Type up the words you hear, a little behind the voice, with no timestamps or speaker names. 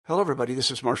Hello, everybody. This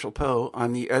is Marshall Poe.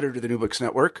 I'm the editor of the New Books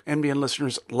Network. NBN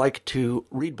listeners like to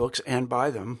read books and buy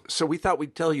them. So we thought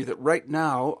we'd tell you that right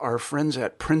now, our friends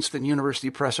at Princeton University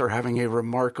Press are having a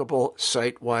remarkable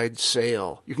site-wide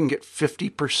sale. You can get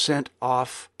 50%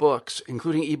 off books,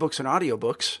 including ebooks and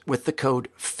audiobooks, with the code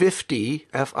 50,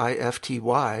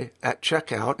 F-I-F-T-Y, at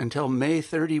checkout until May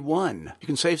 31. You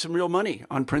can save some real money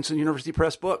on Princeton University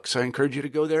Press books. I encourage you to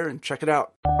go there and check it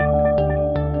out.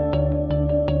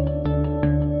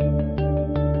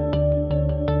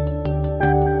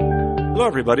 Hello,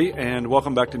 everybody, and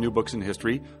welcome back to New Books in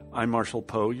History. I'm Marshall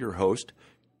Poe, your host.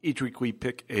 Each week we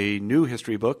pick a new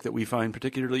history book that we find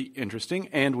particularly interesting,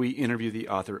 and we interview the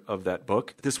author of that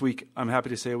book. This week, I'm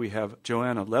happy to say we have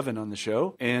Joanna Levin on the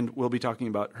show, and we'll be talking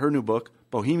about her new book,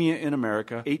 Bohemia in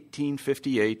America,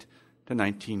 1858 to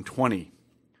 1920.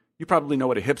 You probably know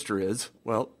what a hipster is.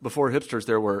 Well, before hipsters,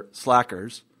 there were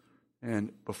slackers,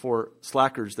 and before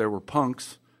slackers, there were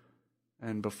punks,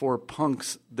 and before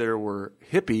punks, there were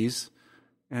hippies,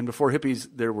 and before hippies,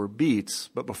 there were beats.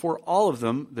 But before all of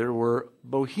them, there were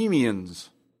bohemians.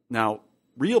 Now,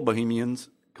 real bohemians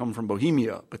come from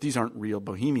Bohemia, but these aren't real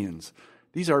bohemians.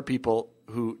 These are people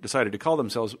who decided to call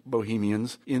themselves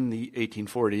bohemians in the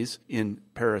 1840s in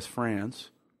Paris,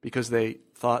 France, because they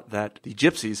thought that the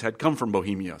gypsies had come from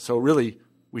Bohemia. So really,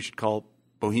 we should call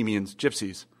bohemians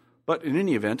gypsies. But in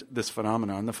any event, this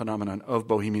phenomenon, the phenomenon of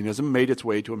bohemianism, made its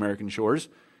way to American shores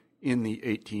in the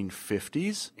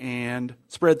 1850s and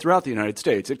spread throughout the United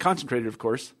States. It concentrated, of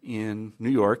course, in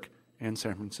New York and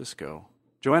San Francisco.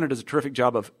 Joanna does a terrific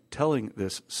job of telling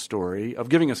this story, of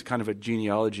giving us kind of a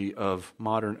genealogy of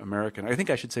modern American, I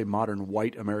think I should say modern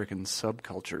white American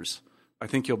subcultures. I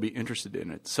think you'll be interested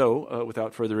in it. So,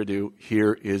 without further ado,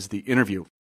 here is the interview.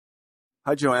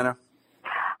 Hi, Joanna.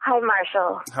 Hi,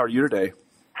 Marshall. How are you today?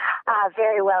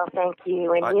 Very well, thank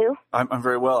you. And you? I'm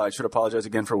very well. I should apologize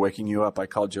again for waking you up. I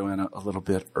called Joanna a little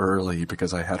bit early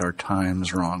because I had our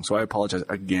times wrong. So I apologize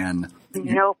again.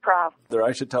 No problem.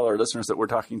 I should tell our listeners that we're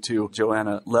talking to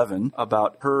Joanna Levin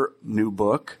about her new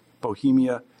book,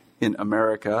 Bohemia in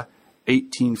America,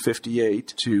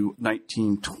 1858 to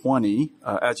 1920.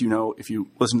 As you know, if you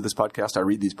listen to this podcast, I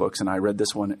read these books, and I read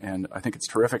this one, and I think it's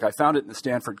terrific. I found it in the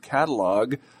Stanford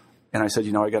catalog, and I said,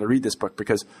 I got to read this book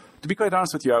because, to be quite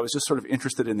honest with you, I was just sort of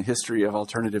interested in the history of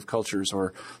alternative cultures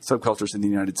or subcultures in the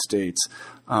United States.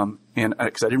 And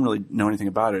because I didn't really know anything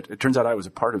about it. It turns out I was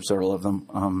a part of several of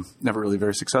them, never really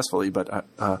very successfully, but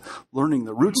learning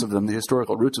the roots of them, the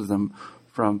historical roots of them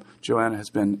from Joanna has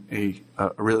been a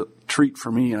real treat for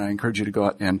me, and I encourage you to go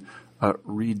out and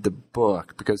read the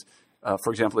book because, for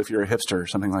example, if you're a hipster or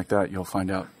something like that, you'll find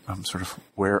out sort of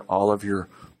where all of your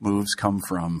moves come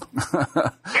from. Right,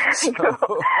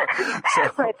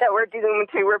 that we're doomed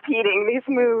to repeating these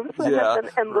moves that have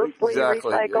been endlessly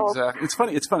recycled. Exactly. It's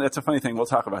funny. That's a funny thing. We'll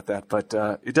talk about that, but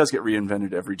it does get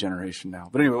reinvented every generation now.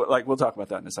 But anyway, we'll talk about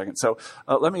that in a second. So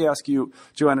let me ask you,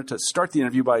 Joanna, to start the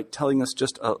interview by telling us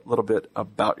just a little bit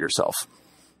about yourself.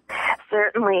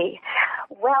 Certainly.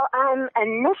 Well, I'm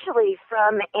initially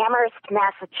from Amherst,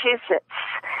 Massachusetts,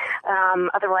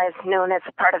 otherwise known as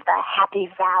part of the Happy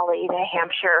Valley, the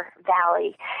Hampshire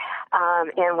Valley,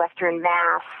 in western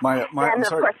Mass. I'm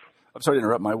sorry to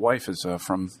interrupt. My wife is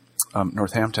from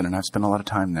Northampton, and I've spent a lot of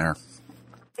time there.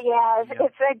 Yeah,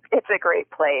 it's a great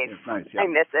place. Nice, yeah. I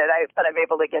miss it, but I'm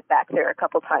able to get back there a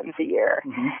couple times a year.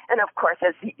 Mm-hmm. And of course,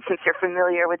 since you're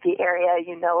familiar with the area,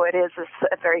 you know it is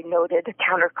a very noted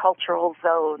countercultural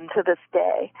zone to this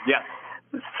day. Yeah.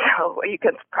 So you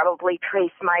can probably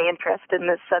trace my interest in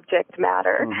this subject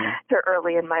matter to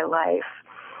early in my life.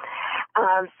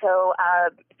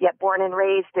 Born and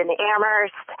raised in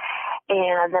Amherst,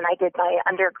 and then I did my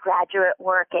undergraduate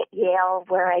work at Yale,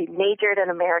 where I majored in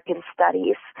American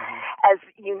Studies. As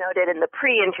you noted in the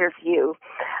pre-interview,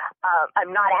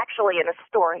 I'm not actually an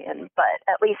historian, but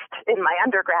at least in my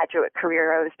undergraduate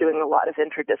career, I was doing a lot of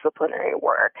interdisciplinary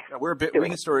work. Yeah, we're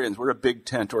historians. We're a big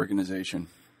tent organization.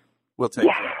 We'll take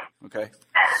that. Okay.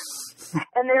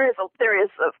 And there is, of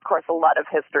course, a lot of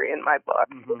history in my book.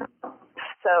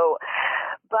 So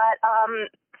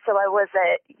I was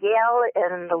at Yale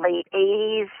in the late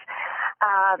 80s.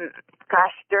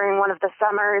 During one of the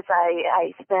summers,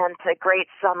 I spent a great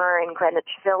summer in Greenwich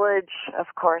Village,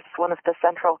 of course, one of the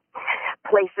central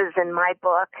places in my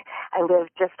book. I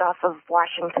lived just off of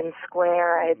Washington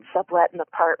Square. I had sublet a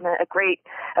great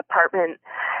apartment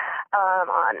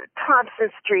on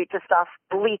Thompson Street, just off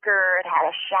Bleecker. It had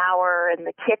a shower in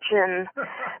the kitchen.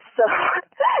 So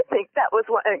I think that was,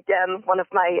 one of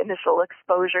my initial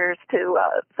exposures to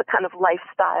the kind of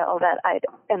lifestyle that I'd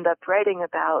end up writing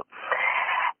about.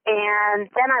 And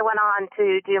then I went on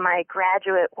to do my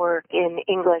graduate work in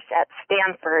English at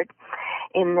Stanford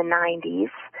in the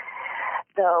 90s.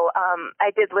 So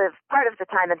I did live part of the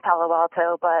time in Palo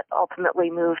Alto, but ultimately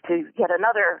moved to yet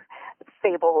another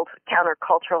fabled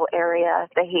countercultural area,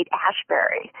 the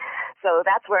Haight-Ashbury. So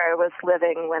that's where I was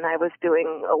living when I was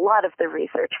doing a lot of the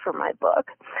research for my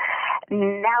book.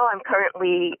 Now I'm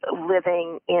currently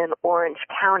living in Orange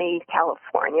County,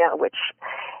 California, which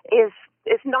is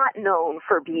not known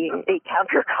for being a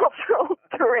countercultural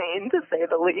terrain, to say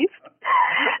the least.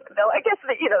 Though I guess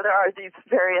that, there are these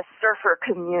various surfer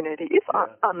communities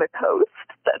on the coast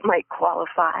that might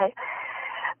qualify.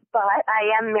 But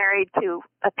I am married to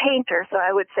a painter, so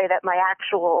I would say that my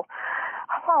actual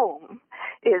home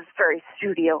is very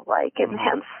studio-like and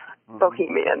hence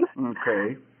bohemian.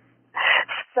 Okay.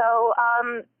 So,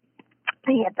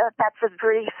 that's a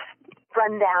brief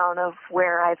rundown of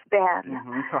where I've been.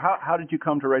 So how did you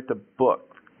come to write the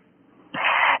book?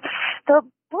 The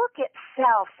book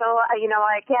itself, so,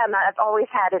 again, I've always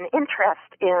had an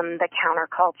interest in the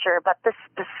counterculture, but the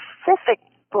specific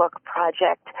book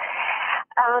project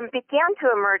began to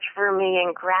emerge for me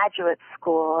in graduate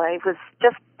school. I was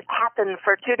just happened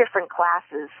for two different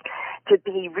classes to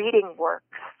be reading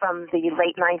works from the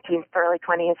late 19th, early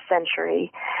 20th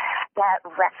century that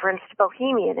referenced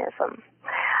bohemianism.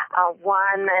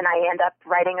 One, and I end up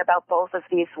writing about both of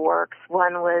these works.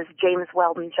 One was James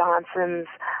Weldon Johnson's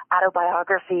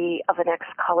autobiography of an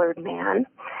ex-colored man,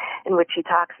 in which he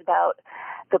talks about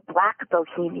the black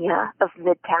bohemia of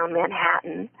Midtown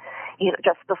Manhattan,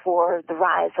 just before the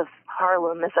rise of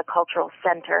Harlem as a cultural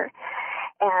center.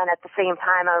 And at the same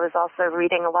time, I was also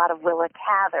reading a lot of Willa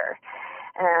Cather.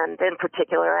 And in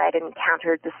particular, I'd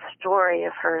encountered this story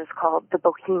of hers called The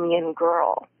Bohemian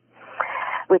Girl,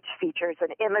 which features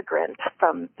an immigrant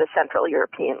from the Central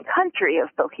European country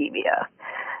of Bohemia,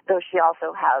 though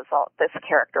this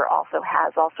character also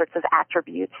has all sorts of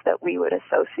attributes that we would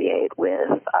associate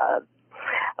with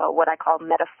what I call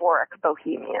metaphoric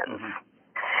bohemians.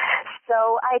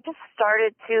 So I just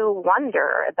started to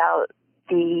wonder about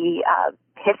the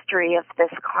history of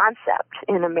this concept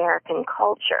in American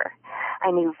culture.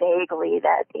 I knew vaguely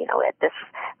that, this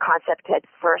concept had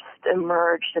first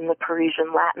emerged in the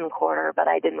Parisian Latin Quarter, but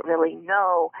I didn't really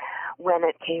know when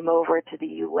it came over to the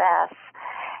U.S.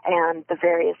 and the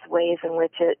various ways in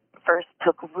which it first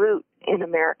took root in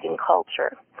American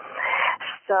culture.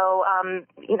 So,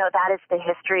 that is the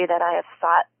history that I have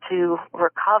sought to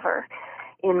recover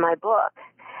in my book.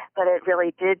 But it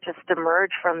really did just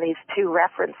emerge from these two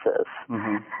references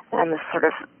and the sort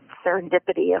of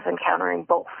serendipity of encountering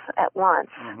both at once.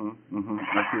 And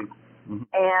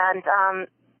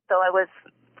so I was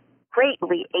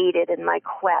greatly aided in my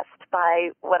quest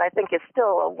by what I think is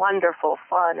still a wonderful,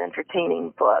 fun,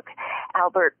 entertaining book,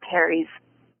 Albert Perry's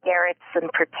Garrets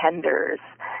and Pretenders,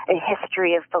 A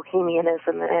History of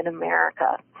Bohemianism in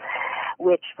America,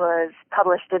 which was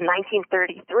published in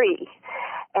 1933,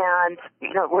 and,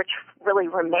 which really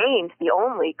remained the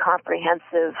only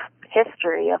comprehensive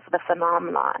history of the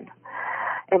phenomenon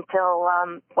until,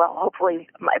 hopefully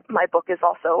my book is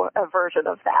also a version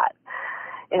of that,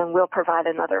 and will provide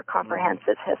another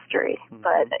comprehensive history.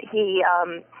 But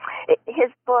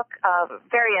his book,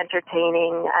 very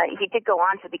entertaining. He did go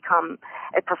on to become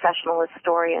a professional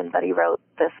historian, but he wrote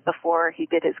this before he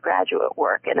did his graduate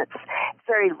work, and it's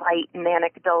very light and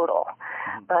anecdotal,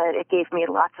 but it gave me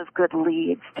lots of good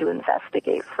leads to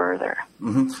investigate further.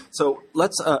 So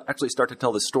let's actually start to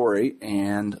tell the story,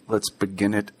 and let's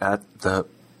begin it at the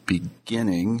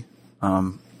beginning.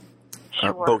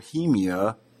 Sure.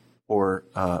 Bohemia, or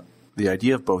the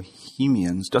idea of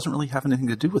Bohemians, doesn't really have anything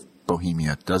to do with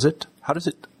Bohemia, does it? How does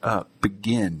it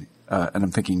begin? And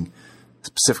I'm thinking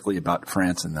specifically about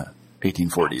France in the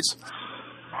 1840s.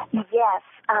 Yes.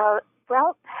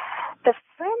 The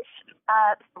French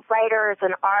writers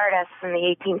and artists in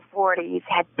the 1840s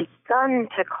had begun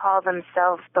to call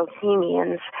themselves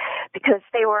Bohemians because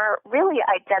they were really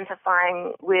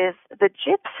identifying with the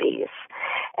gypsies.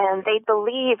 And they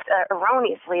believed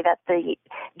erroneously that the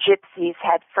gypsies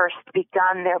had first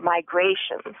begun their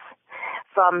migrations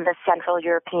from the Central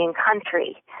European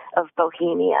country of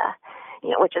Bohemia,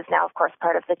 which is now, of course,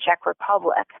 part of the Czech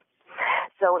Republic.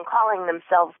 So in calling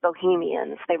themselves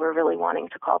Bohemians, they were really wanting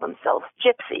to call themselves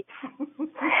gypsies.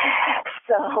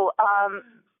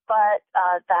 But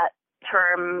that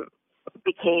term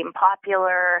became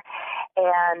popular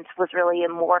and was really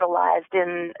immortalized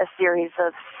in a series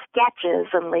of sketches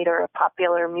and later a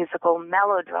popular musical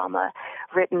melodrama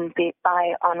written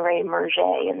by Henri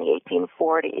Murger in the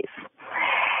 1840s.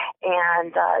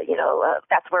 And,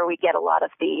 that's where we get a lot of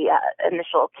the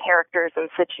initial characters and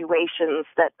situations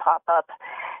that pop up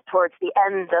towards the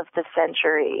end of the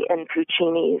century in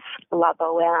Puccini's La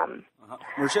Bohème.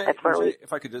 Murger,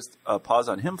 if I could just pause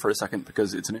on him for a second,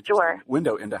 because it's an interesting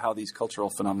window into how these cultural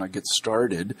phenomena get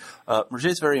started. Murger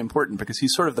is very important because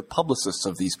he's sort of the publicist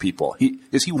of these people.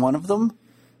 Is he one of them?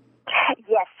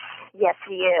 Yes,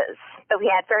 he is. So he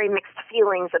had very mixed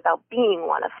feelings about being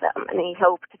one of them, and he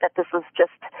hoped that this was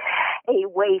just a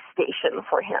way station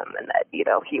for him, and that,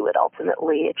 he would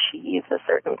ultimately achieve a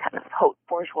certain kind of haute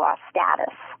bourgeois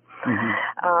status.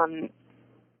 Mm-hmm.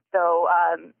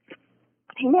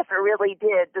 He never really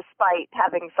did, despite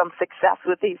having some success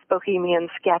with these bohemian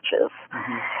sketches.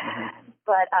 Mm-hmm. Mm-hmm.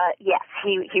 But yes,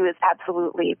 he was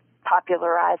absolutely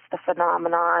popularized the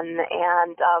phenomenon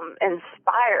and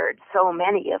inspired so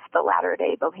many of the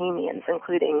latter-day bohemians,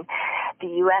 including the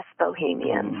U.S.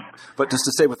 bohemians. But just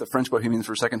to stay with the French bohemians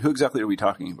for a second, who exactly are we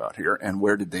talking about here, and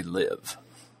where did they live?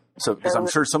 So, because I'm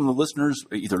sure some of the listeners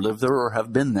either live there or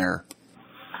have been there.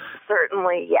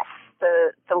 Certainly, yes,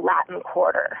 the Latin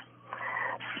Quarter.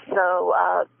 So,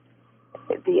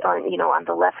 on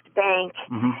the left bank,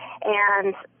 mm-hmm.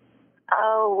 and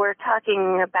we're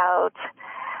talking about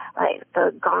like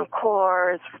the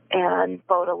Goncourts and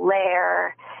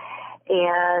Baudelaire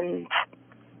and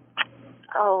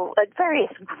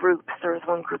various groups. There was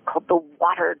one group called the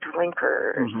Water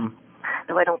Drinkers. Mm-hmm.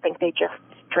 Though I don't think they just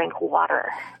drank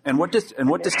water. And what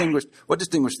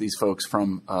distinguished these folks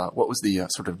from what was the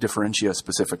sort of differentia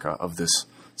specifica of this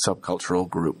subcultural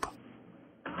group?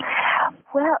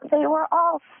 Well, they were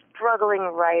all struggling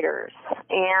writers,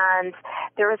 and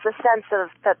there was a sense of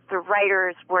that the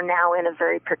writers were now in a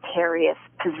very precarious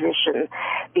position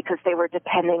because they were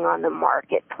depending on the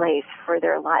marketplace for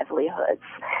their livelihoods.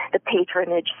 The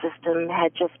patronage system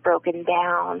had just broken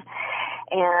down,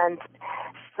 and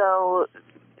so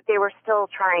they were still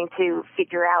trying to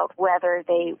figure out whether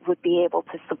they would be able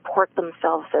to support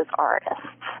themselves as artists.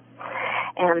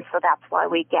 And so that's why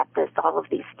we get all of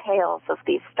these tales of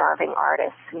these starving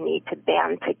artists who need to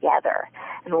band together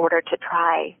in order to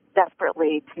try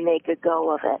desperately to make a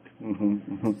go of it. Mm-hmm,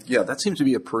 mm-hmm. Yeah, that seems to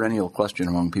be a perennial question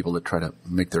among people that try to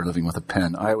make their living with a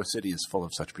pen. Iowa City is full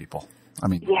of such people. I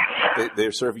mean, yes.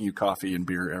 They're serving you coffee and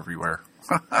beer everywhere.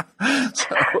 So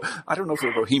I don't know if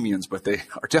they're bohemians, but they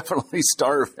are definitely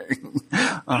starving.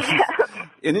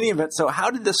 In any event, so how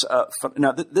did this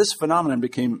this phenomenon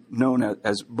became known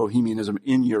as bohemianism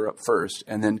in Europe first,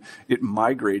 and then it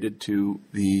migrated to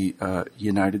the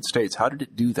United States. How did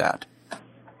it do that?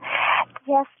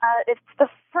 Yes, it's the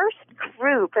first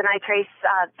group, and I trace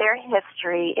their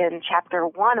history in chapter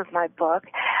 1 of my book.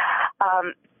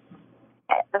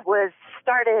 It was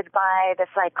started by this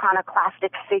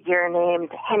iconoclastic figure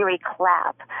named Henry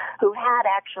Clapp, who had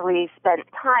actually spent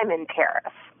time in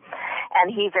Paris. And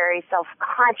he very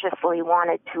self-consciously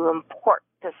wanted to import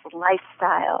this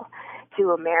lifestyle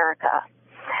to America.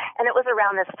 And it was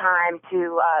around this time,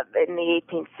 in the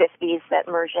 1850s, that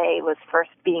Murger was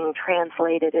first being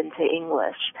translated into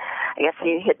English. I guess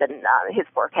his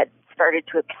work had started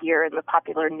to appear in the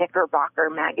popular Knickerbocker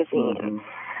magazine. Mm-hmm.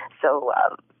 So,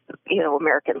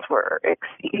 Americans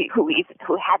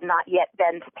who had not yet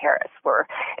been to Paris were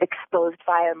exposed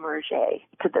via Murger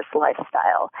to this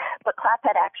lifestyle. But Clapp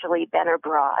had actually been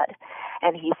abroad,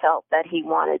 and he felt that he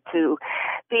wanted to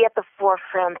be at the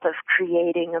forefront of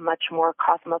creating a much more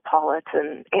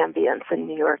cosmopolitan ambience in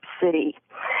New York City.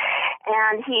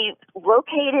 And he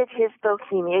located his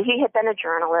bohemia. He had been a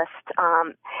journalist,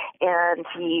 and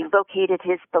he located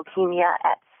his bohemia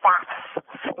at Pfaff's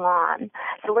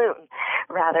Saloon,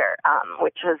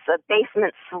 which was a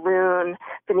basement saloon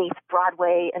beneath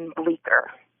Broadway and Bleecker.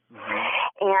 Mm-hmm.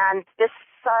 And this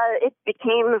it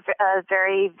became a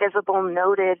very visible,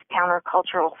 noted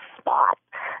countercultural spot,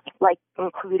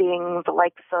 including the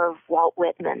likes of Walt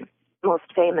Whitman,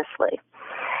 most famously.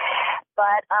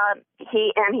 But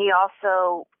he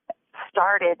also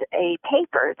started a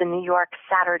paper, the New York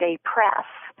Saturday Press,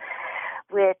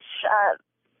 which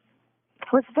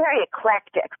was very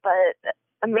eclectic, but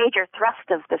a major thrust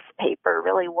of this paper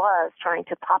really was trying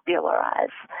to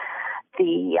popularize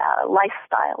the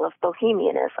lifestyle of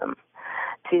bohemianism.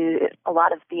 To a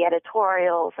lot of the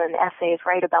editorials and essays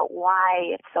write about why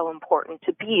it's so important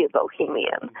to be a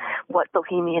bohemian, what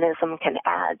bohemianism can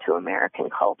add to American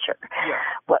culture,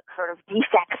 what sort of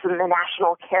defects in the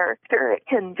national character it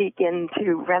can begin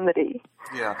to remedy.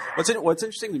 Yeah. What's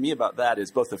interesting to me about that is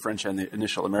both the French and the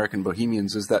initial American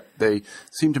bohemians is that they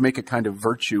seem to make a kind of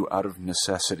virtue out of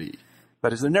necessity.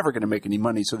 That is, they're never going to make any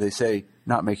money, so they say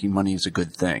not making money is a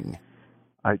good thing.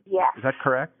 Yes. Is that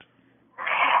correct?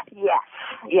 Yes.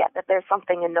 that there's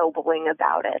something ennobling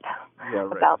about it,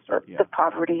 about the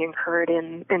poverty incurred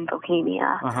in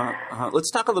Bohemia.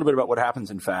 Let's talk a little bit about what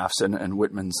happens in Pfaff's and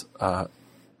Whitman's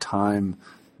time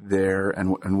there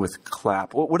and with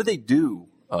Clapp. What do they do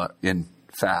in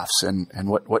Pfaff's, and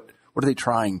what are they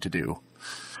trying to do?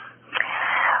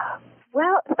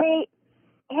 Well,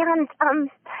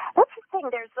 that's the thing.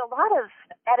 There's a lot of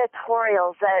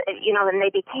editorials that, and they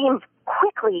became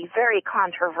quickly very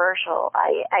controversial.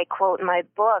 I quote in my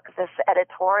book this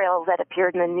editorial that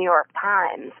appeared in the New York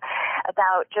Times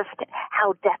about just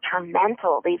how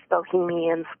detrimental these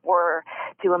Bohemians were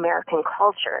to American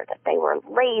culture, that they were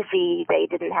lazy, they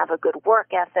didn't have a good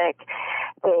work ethic,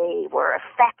 they were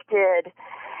affected,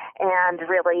 and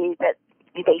really that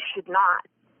they should not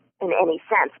in any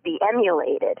sense be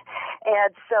emulated.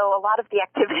 And so a lot of the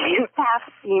activity in Pfaff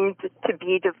seemed to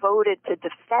be devoted to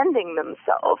defending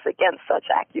themselves against such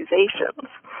accusations.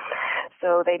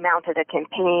 So they mounted a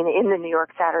campaign in the New York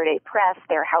Saturday Press,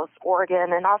 their house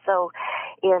organ, and also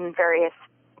in various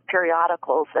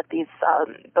periodicals that these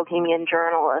Bohemian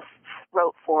journalists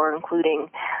wrote for,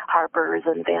 including Harper's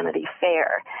and Vanity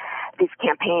Fair, these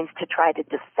campaigns to try to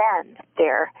defend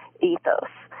their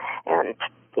ethos. And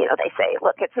they say,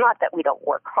 look, it's not that we don't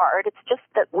work hard, it's just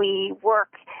that we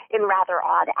work in rather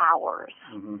odd hours.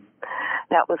 Mm-hmm.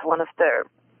 That was one of the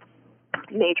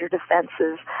major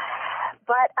defenses.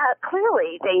 But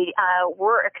clearly, they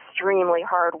were extremely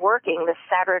hardworking. The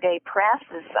Saturday Press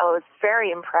was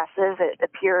very impressive. It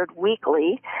appeared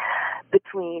weekly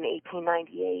between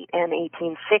 1898 and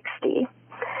 1860.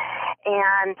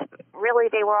 And really,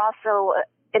 they were also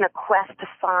in a quest to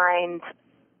find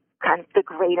kind of the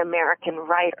great American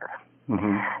writer.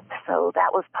 Mm-hmm. So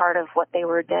that was part of what they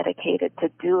were dedicated to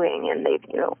doing, and they,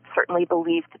 certainly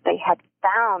believed that they had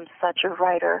found such a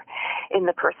writer in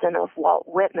the person of Walt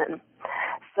Whitman.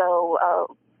 So, a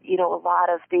lot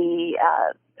of the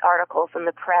articles in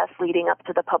the press leading up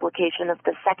to the publication of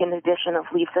the second edition of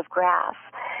Leaves of Grass,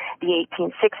 the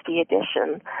 1860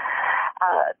 edition,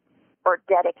 were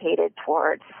dedicated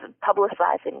towards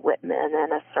publicizing Whitman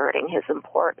and asserting his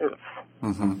importance.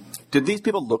 Mm-hmm. Did these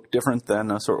people look different than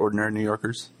us or ordinary New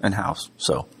Yorkers? And how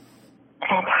so?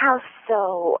 And how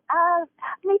so?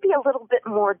 Maybe a little bit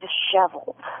more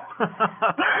disheveled.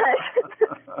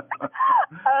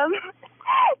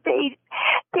 They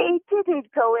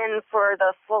didn't go in for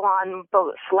the full-on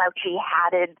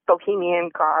slouchy-hatted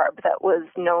Bohemian garb that was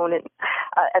known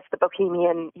as the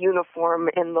Bohemian uniform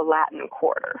in the Latin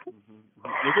Quarter.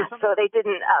 Mm-hmm. So they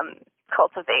didn't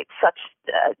cultivate such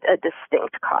a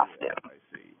distinct costume. I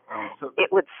see.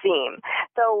 It would seem.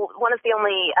 So one of the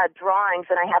only drawings,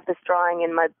 and I have this drawing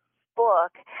in my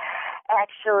book,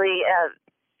 actually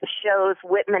shows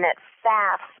Whitman at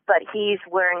Pfaff's, but he's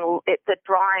wearing the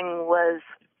drawing was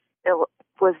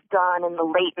done in the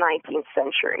late 19th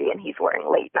century, and he's wearing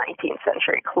late 19th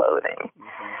century clothing.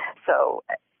 Mm-hmm. So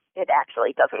it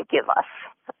actually doesn't give us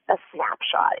a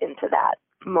snapshot into that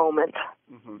moment.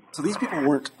 Mm-hmm. So these people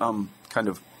weren't kind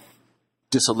of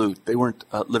dissolute. They weren't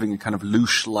living a kind of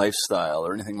louche lifestyle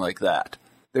or anything like that.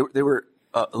 They were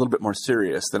a little bit more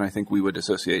serious than I think we would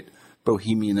associate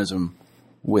bohemianism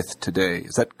with today.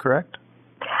 Is that correct?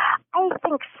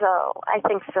 I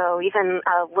think so. Even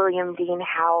William Dean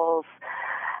Howells,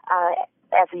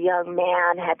 as a young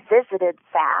man, had visited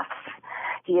Pfaff's.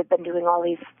 He had been doing all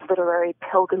these literary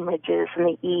pilgrimages in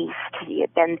the East. He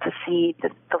had been to see the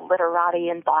literati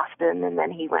in Boston, and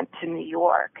then he went to New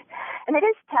York. And it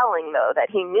is telling, though, that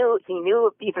he knew,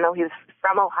 even though he was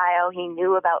from Ohio, he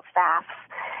knew about Pfaff's,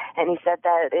 and he said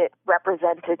that it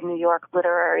represented New York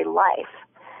literary life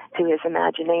to his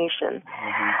imagination.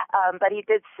 Mm-hmm. But he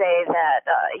did say that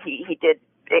he did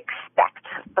expect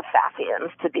the Pfaffians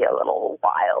to be a little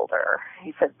wilder.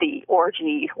 He said the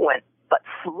orgy went but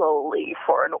slowly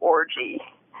for an orgy,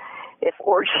 if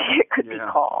orgy it could be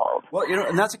called. Well,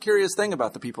 and that's a curious thing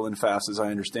about the people in Pfaff's, as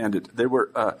I understand it. They were,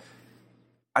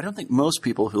 I don't think most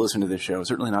people who listen to this show,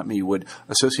 certainly not me, would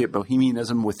associate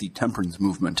bohemianism with the temperance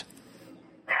movement.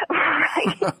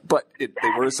 Right. But they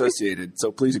were associated,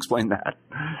 so please explain that.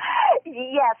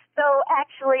 Yes, so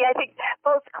actually I think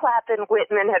both Clapp and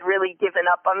Whitman had really given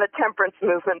up on the temperance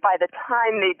movement by the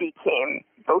time they became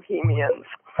bohemians.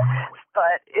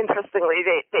 But interestingly,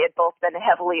 they had both been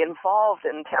heavily involved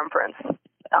in temperance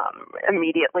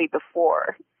immediately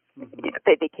before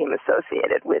they became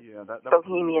associated with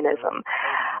bohemianism.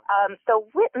 So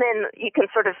Whitman, you can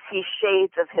sort of see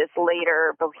shades of his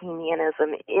later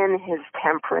bohemianism in his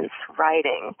temperance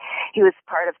writing. He was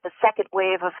part of the second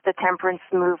wave of the temperance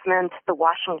movement, the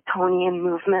Washingtonian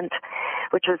movement,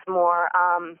 which was more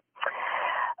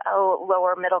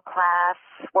lower middle class,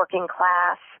 working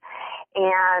class.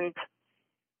 And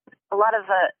a lot of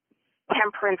the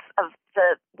temperance of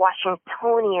the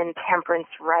Washingtonian temperance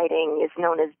writing is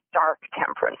known as dark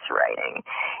temperance writing,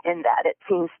 in that it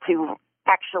seems to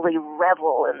actually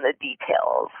revel in the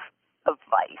details of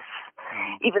vice,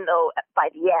 even though by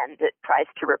the end it tries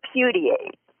to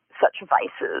repudiate such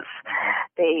vices.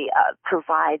 They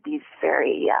provide these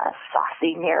very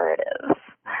saucy narratives.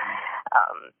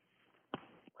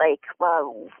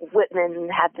 Whitman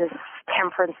had this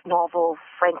temperance novel,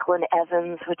 Franklin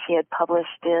Evans, which he had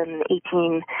published in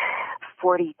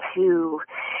 1842,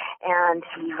 and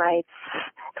he writes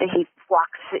that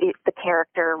the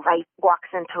character walks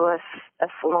into a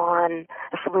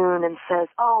saloon and says,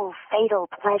 "Oh, fatal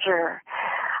pleasure!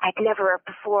 I'd never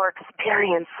before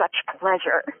experienced such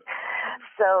pleasure."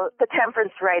 So the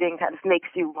temperance writing kind of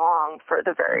makes you long for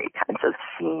the very kinds of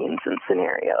scenes and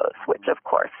scenarios, which, of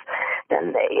course,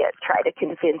 then they try to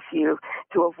convince you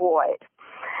to avoid.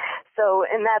 So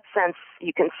in that sense,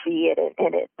 you can see it,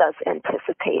 and it does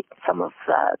anticipate some of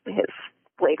his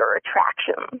later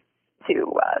attraction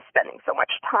to spending so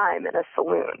much time in a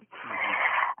saloon.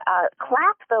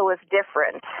 Clapp, though, is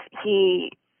different.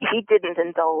 He didn't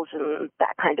indulge in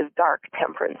that kind of dark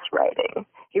temperance writing.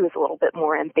 He was a little bit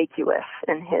more ambiguous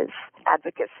in his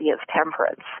advocacy of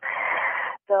temperance.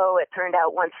 So it turned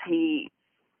out once he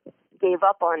gave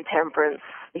up on temperance,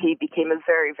 he became a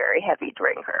very, very heavy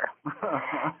drinker.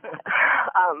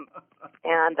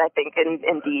 And I think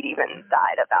indeed even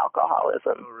died of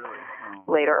alcoholism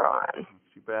later on.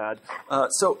 Too bad.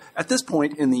 So at this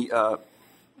point in the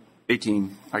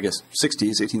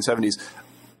 1870s,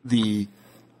 the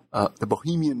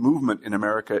Bohemian movement in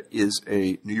America is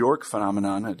a New York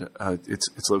phenomenon.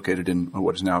 It's located in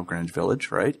what is now Greenwich Village,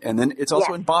 right? And then it's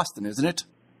also in Boston, isn't it?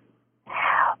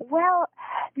 Well,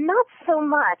 not so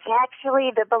much.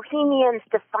 Actually, the Bohemians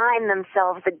define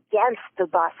themselves against the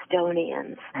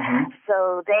Bostonians. Mm-hmm.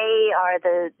 So they are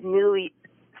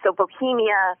so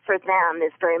Bohemia for them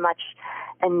is very much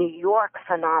a New York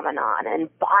phenomenon, and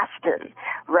Boston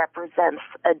represents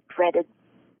a dreaded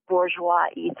bourgeois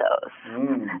ethos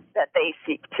that they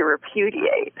seek to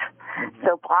repudiate. Mm-hmm.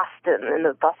 So Boston and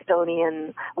the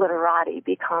Bostonian literati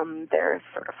become their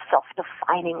sort of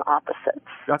self-defining opposites.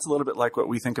 That's a little bit like what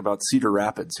we think about Cedar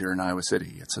Rapids here in Iowa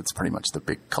City. It's pretty much the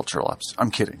big cultural opposite.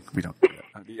 I'm kidding. We don't do that.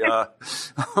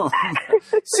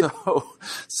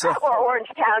 Or Orange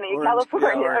County, California.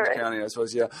 Yeah, Orange County, I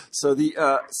suppose. Yeah. So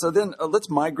then let's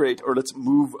migrate, or let's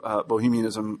move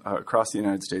Bohemianism across the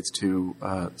United States to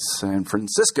San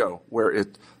Francisco, where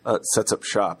it sets up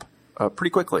shop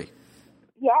pretty quickly.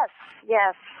 Yes,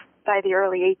 by the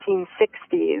early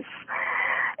 1860s,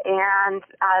 and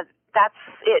that's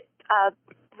it.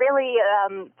 Really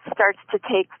starts to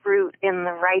take root in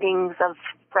the writings of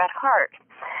Bret Harte,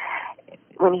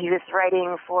 when he was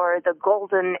writing for the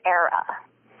Golden Era.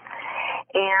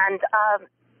 And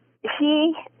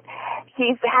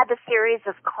he's had a series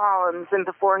of columns, and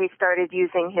before he started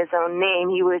using his own name,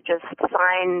 he would just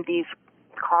sign these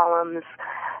columns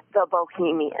The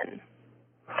Bohemian.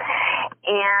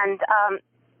 And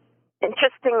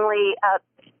interestingly,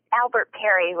 Albert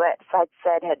Perry, who, as I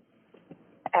said,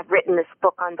 had written this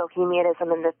book on Bohemianism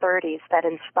in the 30s that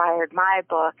inspired my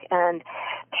book, and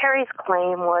Perry's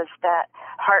claim was that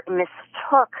Harte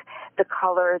mistook the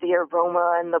color, the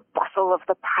aroma, and the bustle of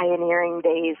the pioneering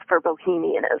days for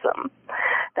Bohemianism,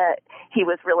 that he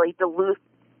was really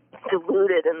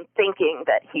deluded in thinking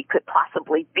that he could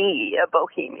possibly be a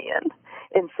Bohemian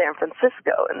in San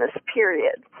Francisco in this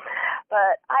period.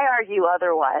 But I argue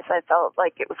otherwise. I felt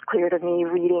like it was clear to me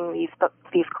reading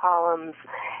these columns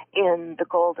in the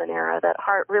Golden Era that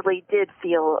Harte really did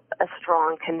feel a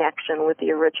strong connection with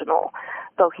the original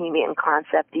Bohemian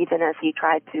concept, even as he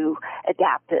tried to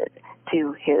adapt it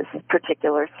to his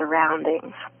particular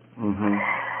surroundings. Mm-hmm.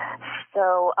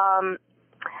 So,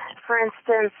 for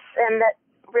instance, and that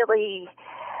really,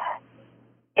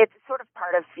 it's sort of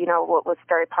part of, what was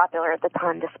very popular at the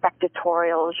time, the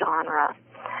spectatorial genre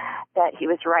that he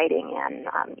was writing in.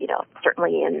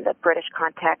 Certainly in the British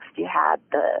context, you had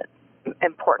the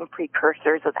important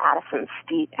precursors of Addison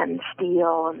and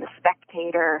Steele and the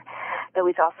Spectator, though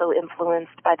he's also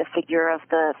influenced by the figure of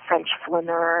the French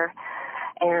flaneur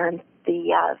and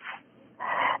the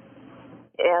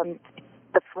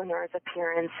flaneur's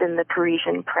appearance in the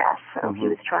Parisian press. So he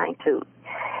was trying to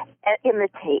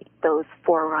imitate those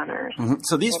forerunners. Mm-hmm.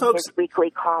 So these folks, his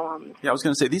weekly columns. Yeah, I was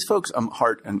going to say these folks,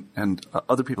 Harte and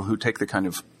other people who take the kind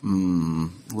of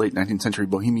late 19th century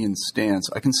Bohemian stance,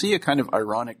 I can see a kind of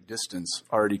ironic distance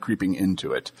already creeping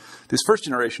into it. This first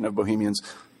generation of Bohemians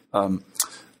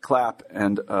Clapp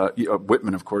and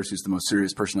Whitman, of course, he's the most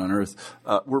serious person on earth,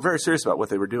 were very serious about what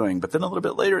they were doing. But then a little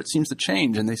bit later, it seems to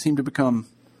change, and they seem to become,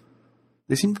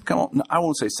 I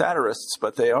won't say satirists,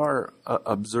 but they are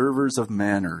observers of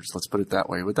manners. Let's put it that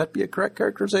way. Would that be a correct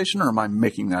characterization, or am I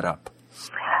making that up?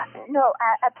 No,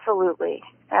 absolutely.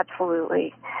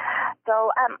 Absolutely.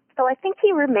 So I think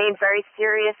he remained very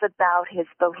serious about his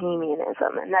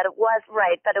bohemianism, and that it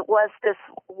was this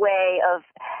way of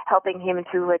helping him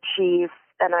to achieve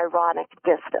an ironic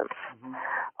distance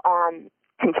on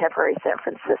contemporary San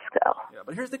Francisco. Yeah,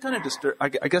 but here's the kind of I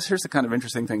guess here's the kind of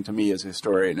interesting thing to me as a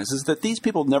historian is that these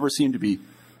people never seem to be,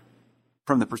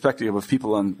 from the perspective of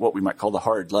people on what we might call the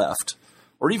hard left,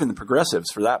 or even the progressives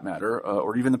for that matter,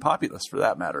 or even the populists for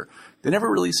that matter, they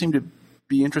never really seem to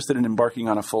be interested in embarking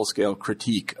on a full-scale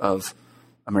critique of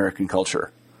American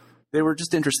culture. They were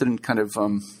just interested in kind of,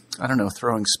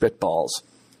 throwing spitballs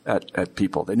at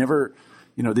people. They never,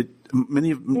 they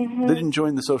didn't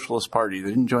join the Socialist Party. They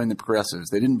didn't join the progressives.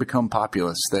 They didn't become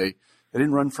populists. They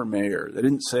didn't run for mayor. They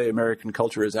didn't say American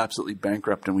culture is absolutely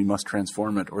bankrupt and we must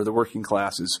transform it, or the working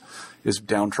class is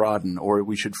downtrodden, or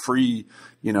we should free,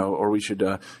 or we should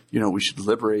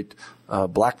liberate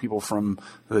black people from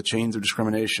the chains of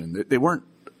discrimination. They weren't.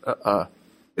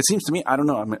 It seems to me, I don't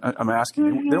know. I'm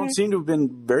asking. They don't seem to have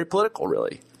been very political,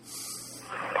 really.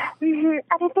 I mean,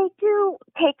 they do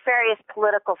take various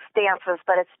political stances,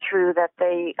 but it's true that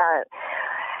they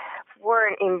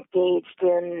weren't engaged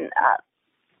in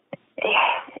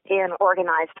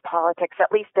organized politics,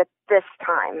 at least at this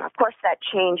time. Of course, that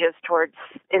changes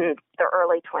in the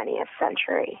early 20th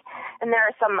century. And there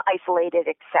are some isolated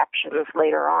exceptions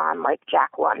later on, like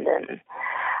Jack London,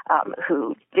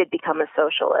 who did become a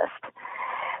socialist.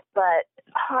 But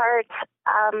Hart,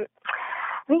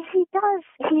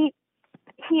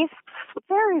 he's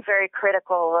very, very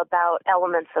critical about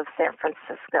elements of San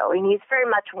Francisco, and he's very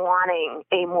much wanting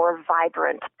a more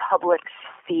vibrant public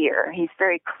sphere. He's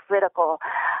very critical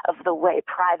of the way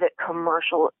private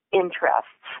commercial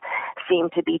interests seem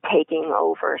to be taking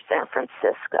over San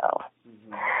Francisco.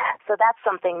 So that's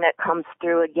something that comes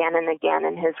through again and again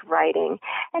in his writing.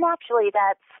 And actually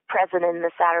that's present in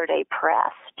the Saturday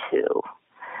Press, too,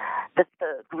 the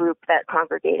group that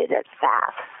congregated at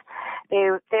FAFS.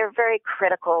 They're very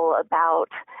critical about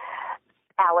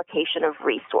allocation of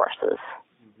resources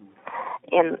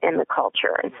in the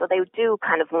culture. And so they do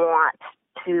kind of want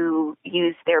to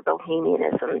use their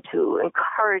bohemianism to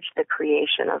encourage the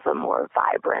creation of a more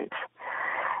vibrant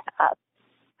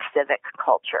civic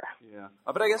culture. Yeah.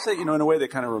 But I guess that, in a way they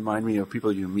kind of remind me of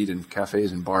people you meet in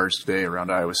cafes and bars today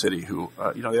around Iowa City who,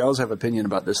 they always have opinion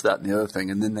about this, that, and the other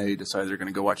thing, and then they decide they're going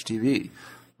to go watch TV.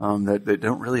 That they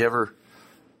don't really ever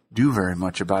do very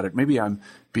much about it. Maybe I'm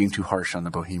being too harsh on the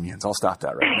Bohemians. I'll stop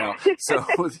that right now. So,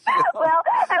 well,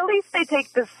 at least they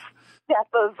take the step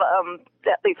of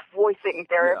at least voicing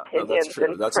their opinions. That's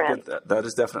true. That's print. that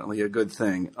is definitely a good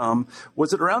thing.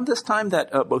 Was it around this time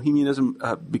that Bohemianism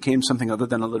became something other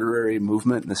than a literary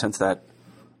movement in the sense that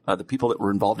the people that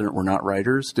were involved in it were not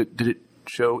writers? Did it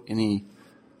show any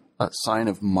sign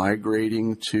of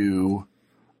migrating to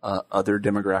other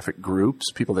demographic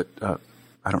groups, people that,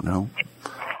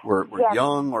 were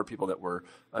young, or people that were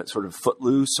sort of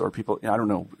footloose, or people, I don't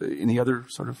know, any other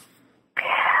sort of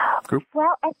group?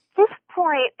 Well, at this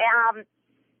point,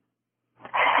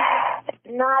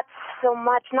 not so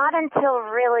much, not until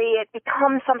really it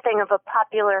becomes something of a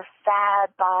popular fad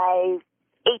by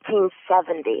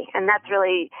 1870, and that's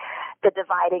really the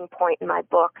dividing point in my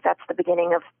book. That's the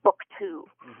beginning of Book 2.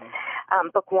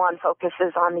 Book 1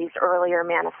 focuses on these earlier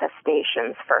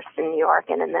manifestations, first in New York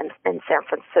and then in San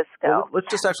Francisco. Well,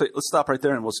 let's stop right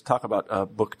there and we'll talk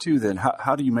about Book 2 then.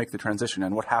 How do you make the transition,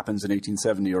 and what happens in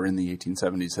 1870 or in the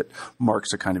 1870s that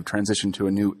marks a kind of transition to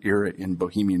a new era in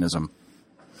Bohemianism?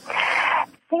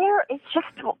 It's just,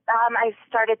 I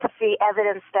started to see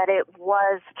evidence that it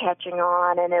was catching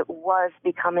on and it was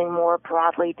becoming more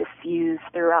broadly diffused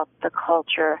throughout the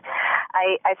culture.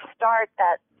 I start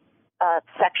that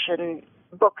section,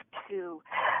 Book 2,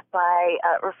 by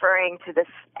referring to this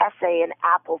essay in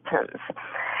Appleton's,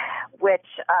 which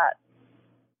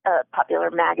a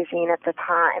popular magazine at the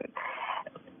time,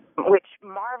 which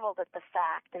marveled at the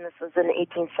fact, and this was in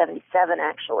 1877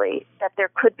 actually, that there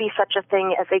could be such a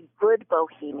thing as a good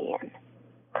bohemian.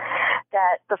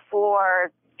 That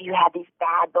before you had these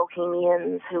bad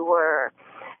bohemians who were,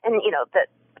 and that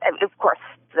of course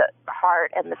the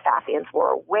Hart and the Pfaffians were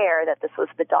aware that this was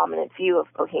the dominant view of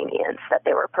bohemians, that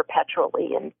they were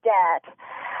perpetually in debt,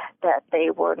 that they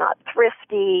were not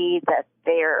thrifty, that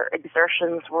their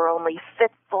exertions were only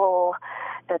fitful,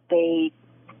 that they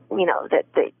that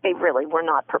they really were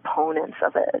not proponents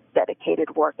of a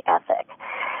dedicated work ethic.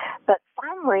 But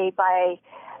finally, by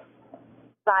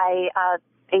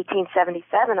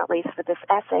 1877, at least, for this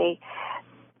essay,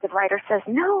 the writer says,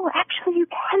 no, actually, you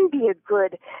can be a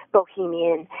good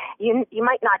bohemian. You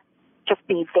might not just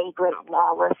be vagrant,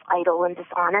 lawless, idle, and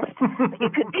dishonest. You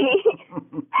could be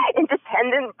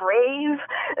independent, brave,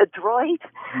 adroit,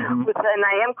 and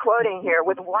I am quoting here,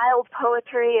 with wild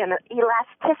poetry and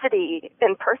elasticity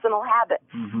in personal habits.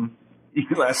 Mm-hmm.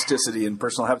 Elasticity in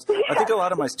personal habits. Yeah. I think a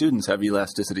lot of my students have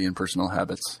elasticity in personal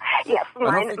habits. Yes,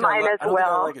 mine as well. I don't think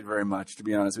I like it very much, to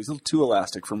be honest. It's a little too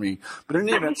elastic for me. But in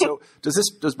any event, so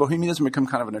does bohemianism become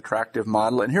kind of an attractive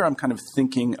model? And here I'm kind of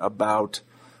thinking about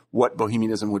what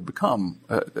bohemianism would become.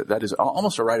 That is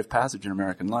almost a rite of passage in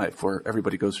American life, where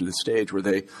everybody goes through this stage where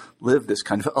they live this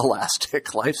kind of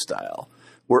elastic lifestyle,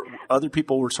 where other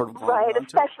people were sort of right,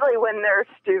 especially when they're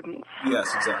students.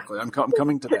 Yes, exactly. I'm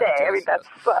coming to today. that. I mean, that's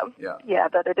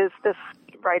that it is this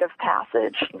rite of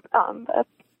passage, a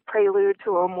prelude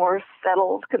to a more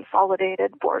settled,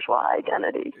 consolidated bourgeois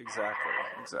identity.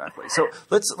 Exactly. So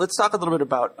let's talk a little bit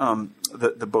about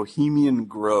the Bohemian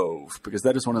Grove, because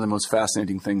that is one of the most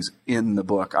fascinating things in the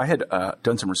book. I had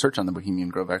done some research on the Bohemian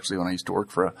Grove, actually, when I used to work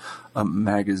for a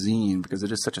magazine, because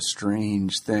it is such a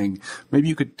strange thing. Maybe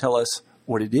you could tell us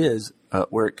what it is,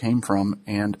 where it came from,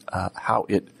 and how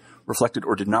it reflected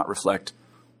or did not reflect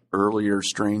earlier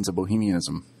strains of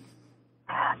bohemianism.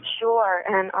 Sure,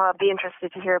 and I'll be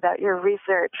interested to hear about your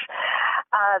research.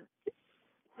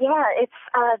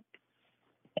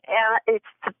 It's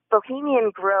the Bohemian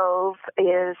Grove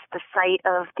is the site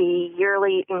of the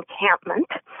yearly encampment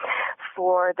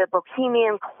for the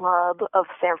Bohemian Club of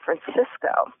San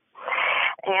Francisco.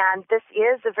 And this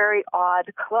is a very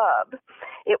odd club.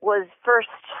 It was first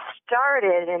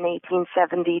started in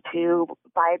 1872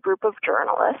 by a group of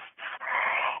journalists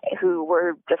who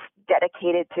were just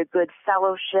dedicated to good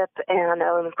fellowship and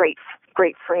great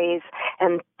phrase,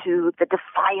 and to the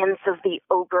defiance of the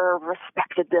ogre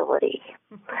respectability.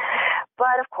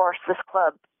 But of course, this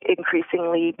club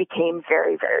increasingly became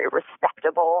very, very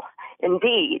respectable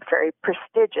indeed, very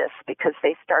prestigious, because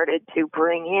they started to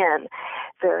bring in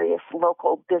various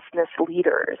local business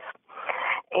leaders.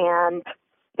 And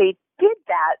they did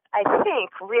that, I think,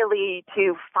 really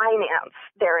to finance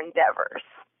their endeavors,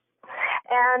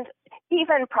 and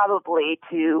even probably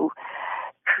to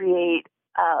create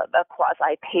a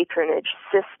quasi-patronage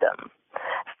system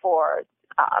for,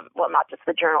 not just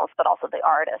the journalists, but also the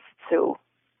artists who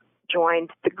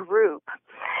joined the group.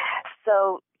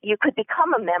 So you could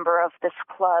become a member of this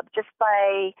club just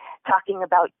by talking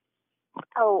about,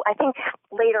 I think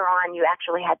later on you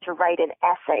actually had to write an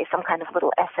essay, some kind of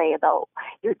little essay about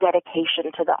your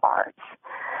dedication to the arts.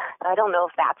 I don't know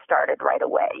if that started right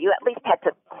away. You at least had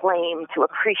to claim to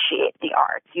appreciate the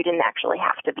arts. You didn't actually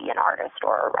have to be an artist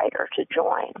or a writer to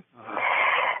join. Uh-huh.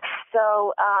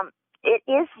 So it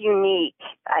is unique.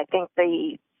 I think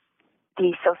the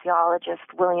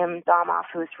sociologist William Domoff,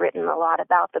 who's written a lot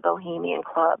about the Bohemian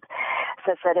Club,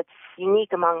 says that it's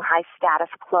unique among high-status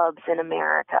clubs in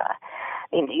America.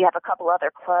 I mean, you have a couple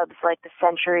other clubs like the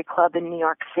Century Club in New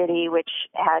York City, which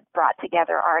had brought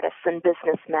together artists and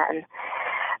businessmen.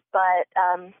 But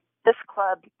this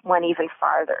club went even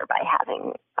farther by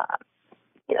having,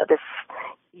 this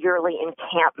yearly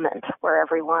encampment where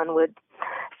everyone would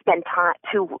spend time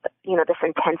this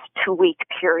intense 2-week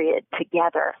period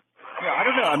together. Yeah, I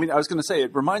don't know. I mean, I was going to say,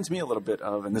 it reminds me a little bit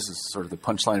of, and this is sort of the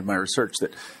punchline of my research,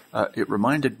 that it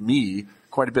reminded me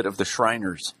quite a bit of the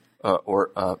Shriners. Or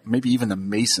maybe even the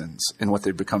Masons in what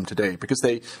they've become today, because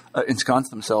they ensconce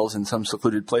themselves in some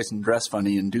secluded place and dress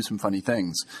funny and do some funny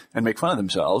things and make fun of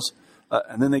themselves,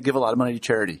 and then they give a lot of money to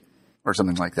charity or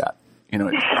something like that, in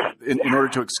order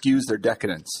to excuse their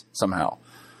decadence somehow.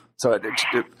 So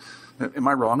am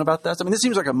I wrong about that? I mean, this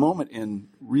seems like a moment in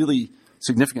really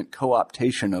significant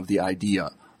co-optation of the idea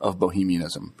of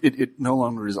bohemianism. It no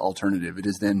longer is alternative. It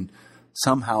is then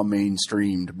somehow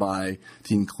mainstreamed by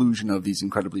the inclusion of these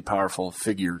incredibly powerful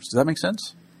figures. Does that make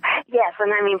sense? Yes,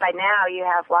 and I mean, by now you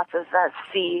have lots of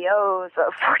CEOs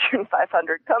of Fortune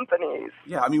 500 companies.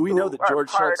 Yeah, I mean, we know that George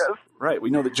Shultz. Right, we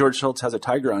know that George Shultz has a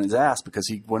tiger on his ass because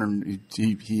he wanders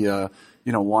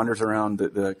around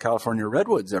the California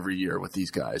redwoods every year with these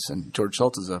guys, and George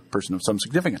Shultz is a person of some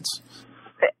significance.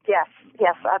 Yes,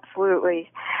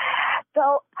 absolutely.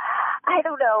 So, I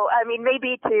don't know. I mean,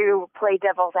 maybe to play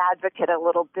devil's advocate a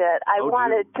little bit, I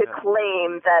wanted to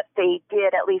claim that they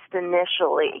did, at least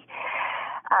initially,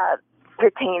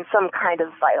 retain some kind of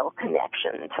vital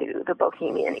connection to the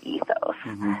Bohemian ethos.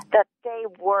 Mm-hmm. That they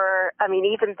were, I mean,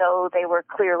 even though they were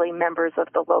clearly members of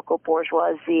the local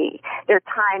bourgeoisie, their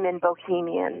time in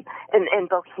Bohemia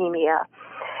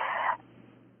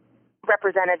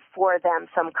represented for them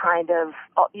some kind of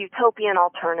utopian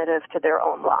alternative to their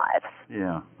own lives.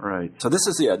 Yeah, right. So this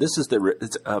is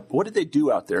what did they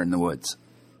do out there in the woods?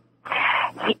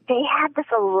 They had this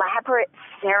elaborate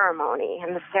ceremony,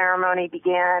 and the ceremony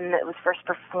began, it was first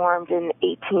performed in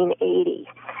 1880.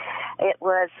 It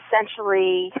was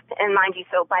essentially, and mind you,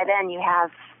 so by then you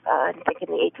have, I think in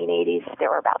the 1880s, there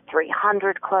were about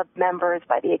 300 club members.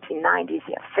 By the 1890s,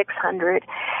 you have 600.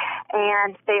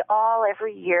 And they all,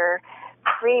 every year,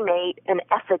 cremate an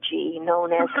effigy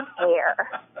known as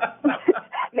hair.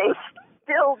 They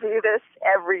still do this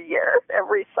every year,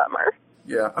 every summer.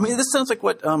 Yeah, I mean, this sounds like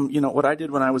what what I did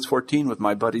when I was 14 with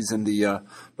my buddies in the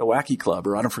Wacky Club,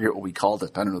 or I don't forget what we called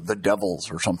it. I don't know, the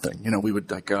Devils or something. We would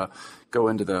go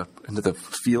into the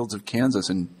fields of Kansas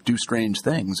and do strange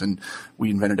things, and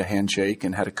we invented a handshake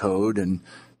and had a code and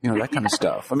that kind of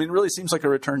stuff. I mean, it really seems like a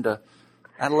return to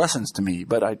adolescence to me,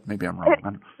 but maybe I'm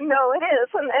wrong. No, it is,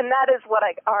 and that is what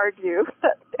I argue.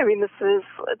 I mean,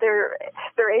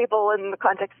 they're able in the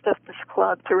context of this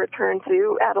club to return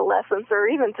to adolescence or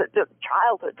even to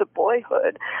childhood, to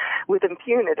boyhood, with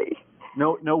impunity.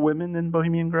 No women in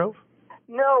Bohemian Grove?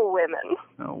 No women.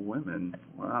 No women.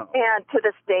 Wow. And to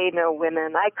this day, no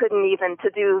women. I couldn't even,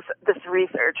 to do this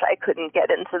research, I couldn't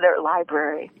get into their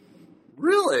library.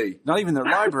 Really? Not even their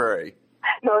library?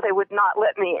 No, they would not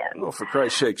let me in. Oh, for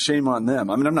Christ's sake, shame on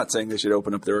them. I mean, I'm not saying they should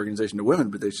open up their organization to women,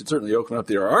 but they should certainly open up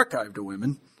their archive to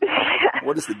women.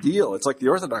 What is the deal? It's like the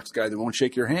Orthodox guy that won't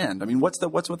shake your hand. I mean, what's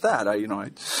with that? I know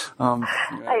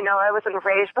I wasn't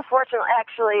raised, but fortunately,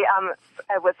 actually,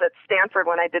 I was at Stanford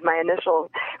when I did my initial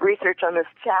research on this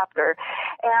chapter,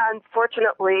 and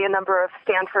fortunately, a number of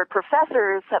Stanford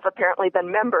professors have apparently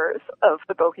been members of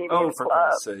the Bohemian Club. Oh, for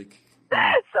Christ's sake.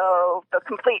 So the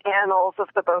complete annals of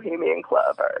the Bohemian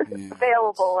Club are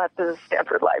available at the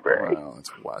Stanford Library. Wow,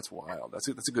 that's wild. That's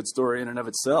a good story in and of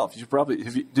itself. You should probably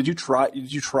did you try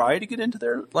to get into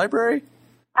their library?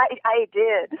 I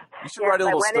did. You should write a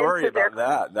little story about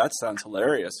that. That sounds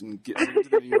hilarious, and get into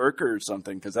the New Yorker or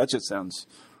something, because that just sounds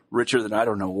richer than I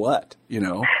don't know what.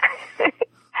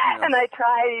 And I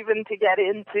tried even to get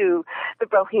into the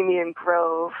Bohemian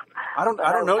Grove. I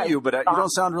don't know you, but you don't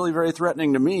sound really very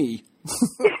threatening to me.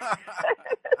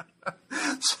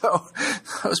 So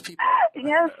those people.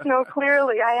 Yes, no,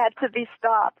 clearly I had to be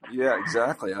stopped. Yeah,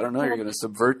 exactly. I don't know. You're going to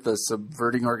subvert the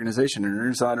subverting organization, or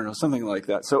I don't know, something like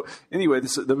that. So anyway,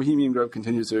 the Bohemian Grove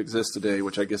continues to exist today,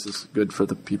 which I guess is good for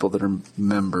the people that are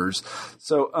members.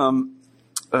 So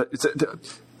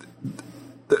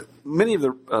many of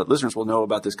the listeners will know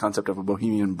about this concept of a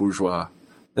Bohemian bourgeois.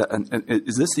 And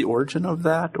is this the origin of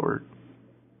that, or?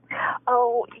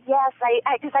 Oh yes,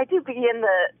 because I do begin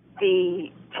the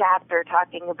chapter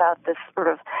talking about this sort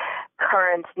of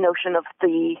current notion of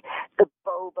the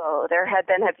bobo.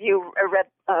 Have you read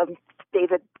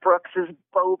David Brooks's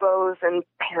Bobos in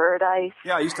Paradise?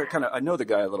 Yeah, I know the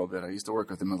guy a little bit. I used to work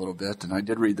with him a little bit, and I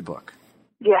did read the book.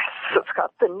 Yes, it's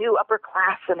got the new upper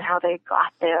class and how they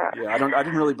got there. Yeah, I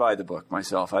didn't really buy the book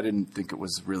myself. I didn't think it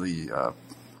was really.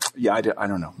 I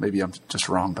don't know. Maybe I'm just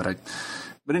wrong, but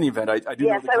in any event, I do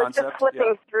know the concept. Yes, I was just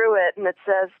flipping through it, and it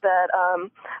says that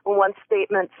one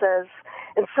statement says,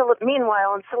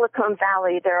 meanwhile, in Silicon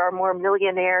Valley, there are more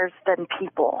millionaires than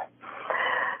people.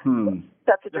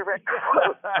 That's a direct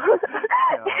quote.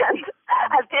 And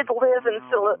I did live in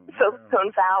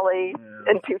Silicon Valley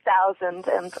in 2000,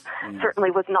 and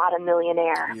certainly was not a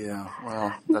millionaire. Yeah,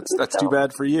 well, that's too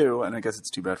bad for you, and I guess it's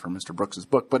too bad for Mr. Brooks's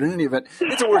book. But in any event,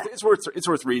 it's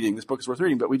worth reading. This book is worth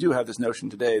reading. But we do have this notion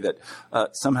today that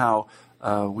somehow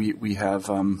we have.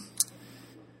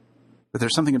 But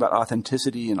there's something about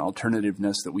authenticity and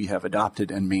alternativeness that we have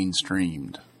adopted and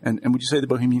mainstreamed. And would you say the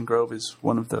Bohemian Grove is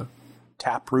one of the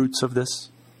tap roots of this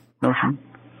notion?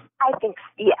 I think,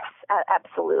 yes,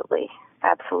 absolutely.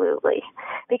 Absolutely.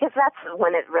 Because that's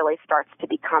when it really starts to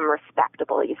become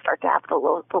respectable. You start to have the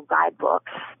local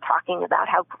guidebooks talking about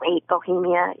how great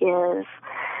Bohemia is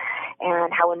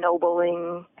and how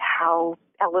ennobling, how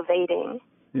elevating.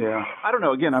 Yeah. I don't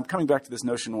know. Again, I'm coming back to this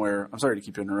notion where, I'm sorry to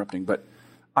keep interrupting, but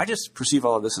I just perceive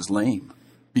all of this as lame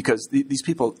because these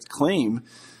people claim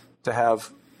to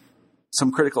have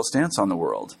some critical stance on the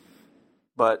world,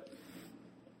 but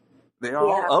they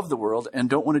are all of the world and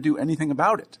don't want to do anything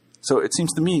about it. So it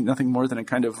seems to me nothing more than a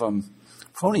kind of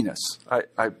phoniness.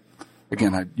 I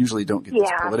usually don't get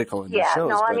this political in these shows.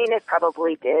 No, I mean, it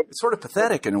probably did. It's sort of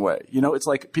pathetic in a way. It's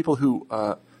like people who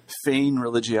feign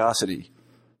religiosity.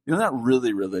 They're not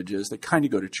really religious. They kind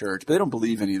of go to church, but they don't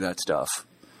believe any of that stuff.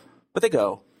 But they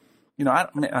go. I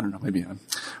don't know. Maybe I'm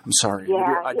sorry.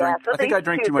 Yeah, I think I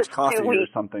drank too much coffee or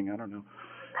something. I don't know.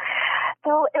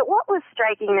 So what was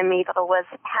striking to me, though, was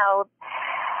how,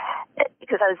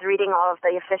 because I was reading all of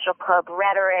the official club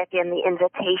rhetoric and the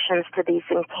invitations to these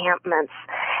encampments,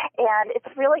 and it's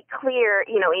really clear,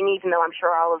 and even though I'm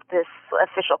sure all of this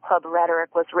official club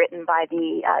rhetoric was written by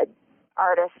the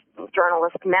artist,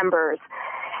 journalist members,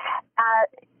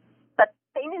 but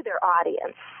they knew their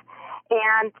audience.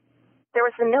 And there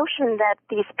was the notion that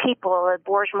these people, the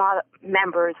bourgeois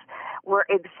members, were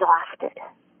exhausted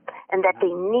and that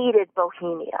they needed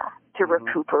Bohemia to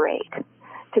recuperate,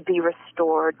 to be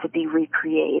restored, to be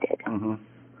recreated. Mm-hmm.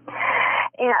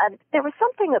 And there was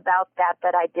something about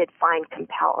that I did find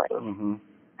compelling. Mm-hmm.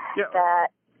 Yeah. That,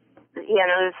 this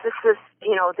is,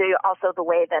 also the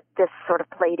way that this sort of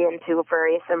played into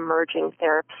various emerging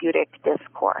therapeutic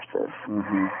discourses.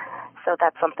 Mm-hmm. So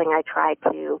that's something I tried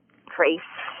to trace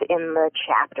in the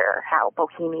chapter, how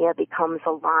Bohemia becomes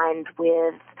aligned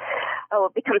with,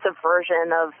 it becomes a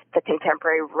version of the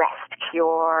contemporary rest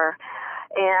cure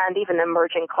and even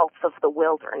emerging cults of the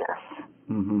wilderness.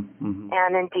 Mm-hmm, mm-hmm.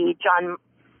 And indeed, John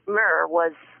Muir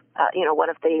was, one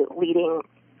of the leading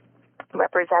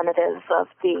representatives of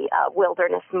the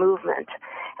wilderness movement,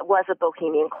 was a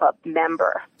Bohemian Club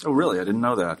member. Oh, really? I didn't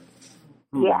know that.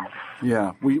 Yes.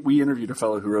 Yeah, we interviewed a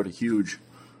fellow who wrote a huge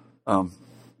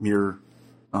Muir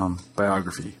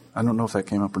biography. I don't know if that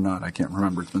came up or not. I can't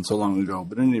remember. It's been so long ago.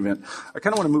 But in any event, I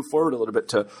kind of want to move forward a little bit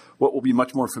to what will be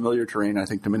much more familiar terrain, I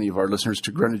think, to many of our listeners,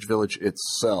 to Greenwich Village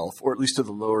itself, or at least to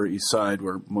the Lower East Side,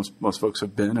 where most folks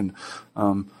have been. And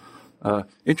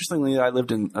interestingly, I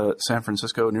lived in San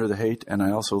Francisco near the Haight, and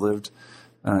I also lived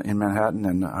in Manhattan,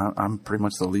 and I'm pretty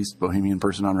much the least Bohemian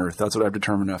person on earth. That's what I've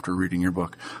determined after reading your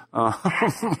book.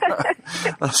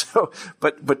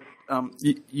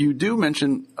 You do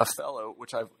mention a fellow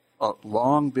which I've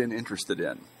long been interested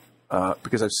in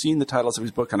because I've seen the titles of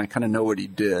his book and I kind of know what he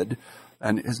did.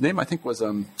 And his name, I think, was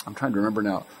I'm trying to remember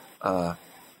now. Was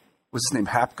his name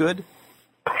Hapgood?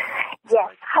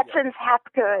 Yes, Hutchins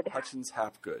Hapgood. Hutchins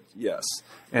Hapgood, yes.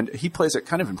 And he plays a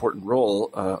kind of important role,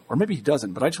 or maybe he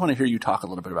doesn't, but I just want to hear you talk a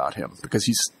little bit about him because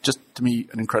he's just, to me,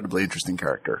 an incredibly interesting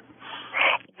character.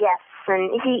 Yes,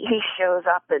 and he shows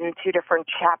up in two different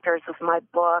chapters of my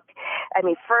book. I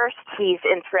mean, first, he's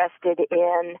interested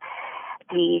in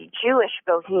the Jewish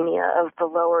Bohemia of the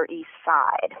Lower East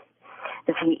Side.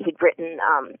 He'd written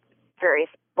various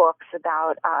books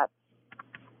about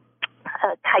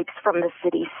types from the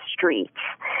city streets.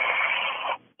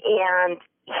 And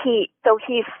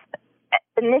he's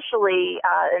initially,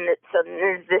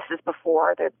 this is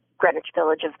before the Greenwich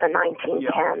Village of the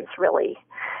 1910s really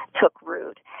took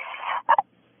root.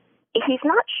 He's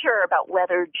not sure about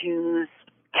whether Jews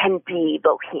can be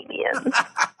Bohemians.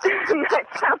 I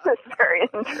found this very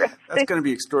interesting. That's going to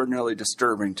be extraordinarily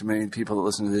disturbing to many people that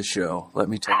listen to this show, let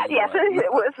me tell you. Yes,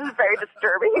 it was very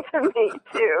disturbing to me,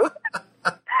 too.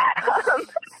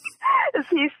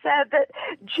 He said that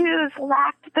Jews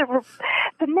lacked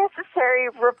the necessary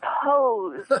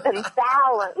repose and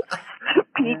balance to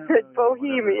be good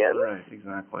Bohemians. Right,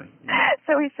 exactly. Yeah.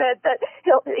 So he said that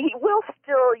he will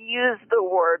still use the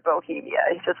word Bohemia,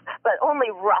 he says, but only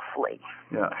roughly.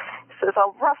 Yeah. He says,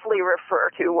 I'll roughly refer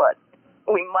to what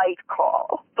we might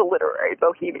call the literary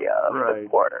Bohemia of the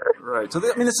quarter. Right. So,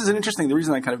 this is interesting. The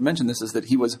reason I kind of mentioned this is that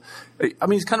he's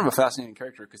kind of a fascinating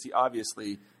character because he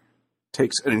obviously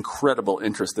takes an incredible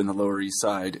interest in the Lower East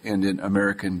Side and in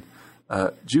American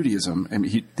Judaism. I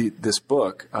mean, this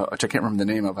book, which I can't remember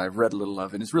the name of, I've read a little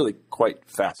of, and it's really quite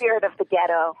fascinating. Spirit of the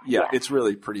Ghetto. Yeah, it's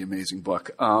really a pretty amazing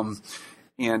book. And,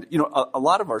 a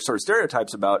lot of our sort of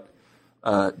stereotypes about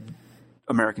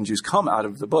American Jews come out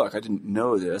of the book. I didn't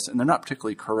know this, and they're not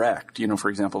particularly correct. For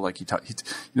example, like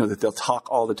that they'll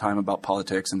talk all the time about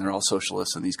politics and they're all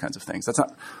socialists and these kinds of things.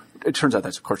 It turns out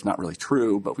that's, of course, not really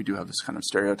true, but we do have this kind of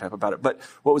stereotype about it. But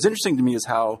what was interesting to me is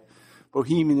how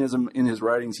Bohemianism in his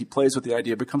writings, he plays with the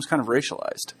idea, becomes kind of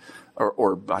racialized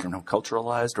or I don't know,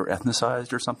 culturalized or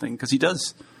ethnicized or something, because he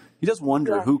does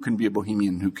wonder who can be a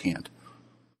Bohemian and who can't.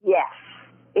 Yes,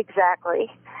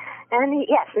 exactly. And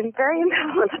and very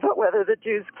ambivalent about whether the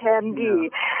Jews can be.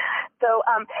 So,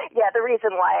 the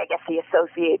reason why I guess he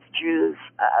associates Jews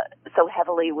so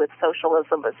heavily with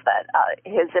socialism is that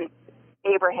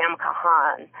Abraham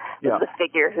Kahan is the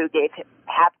figure who gave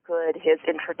Hapgood his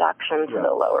introduction to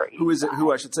the Lower East Side.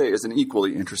 Who I should say is an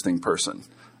equally interesting person.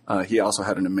 He also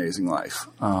had an amazing life,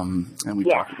 and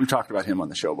we talked about him on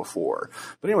the show before.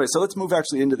 But anyway, so let's move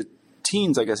actually into the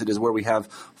teens, I guess it is, where we have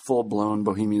full-blown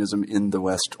bohemianism in the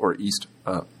West or East.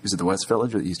 Is it the West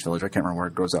Village or the East Village? I can't remember where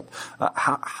it grows up.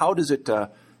 How does it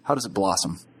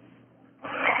blossom?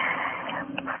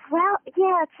 Well,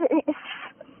 yeah, it's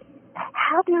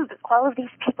how do all of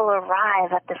these people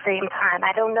arrive at the same time?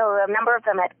 I don't know. A number of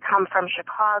them had come from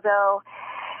Chicago,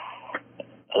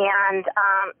 and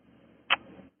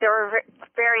there were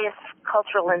various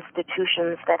cultural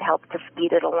institutions that helped to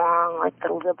speed it along, like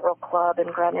the Liberal Club in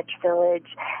Greenwich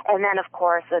Village, and then, of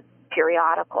course, a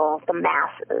periodical, The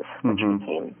Masses, which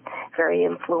became very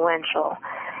influential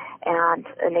and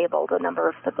enabled a number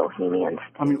of the Bohemians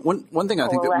to one thing I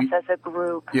think that as a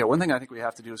group. Yeah, one thing I think we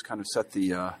have to do is kind of set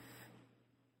the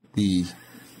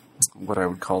what I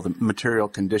would call the material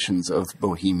conditions of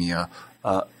Bohemia.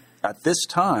 At this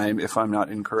time, if I'm not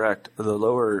incorrect, the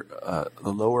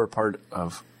lower part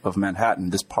of Manhattan,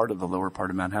 this part of the lower part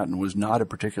of Manhattan, was not a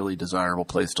particularly desirable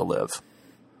place to live.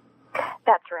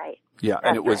 That's right. Yeah, That's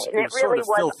and it was, right. And it was sort of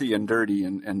filthy and dirty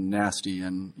and nasty,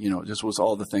 and it just was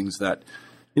all the things that,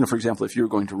 for example, if you were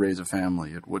going to raise a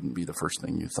family, it wouldn't be the first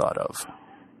thing you thought of.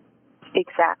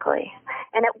 Exactly.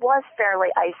 And it was fairly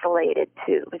isolated,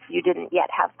 too, because you didn't yet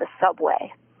have the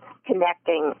subway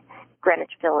connecting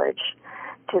Greenwich Village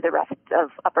to the rest of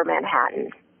Upper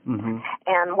Manhattan. Mm-hmm.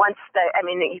 And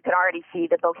you can already see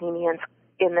the Bohemians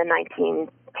in the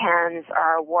 1910s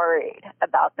are worried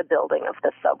about the building of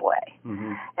the subway,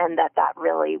 and that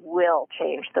really will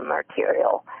change the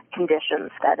material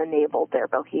conditions that enabled their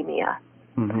Bohemia.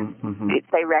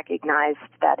 They recognized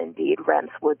that indeed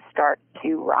rents would start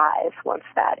to rise once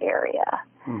that area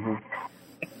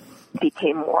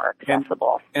became more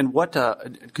accessible. And what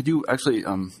could you actually?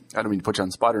 I don't mean to put you on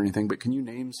the spot or anything, but can you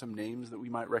name some names that we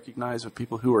might recognize of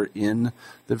people who are in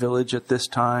the village at this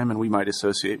time and we might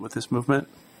associate with this movement?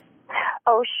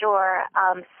 Oh, sure.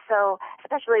 So,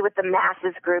 especially with the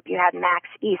Masses group, you had Max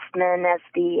Eastman as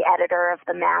the editor of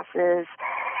the Masses,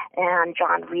 and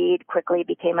John Reed quickly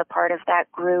became a part of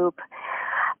that group.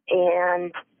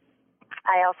 And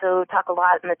I also talk a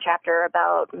lot in the chapter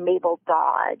about Mabel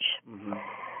Dodge,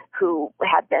 who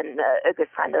had been a good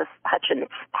friend of Hutchins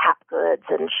Hapgood's,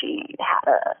 and she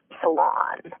had a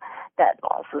salon that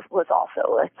was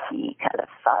also a key kind of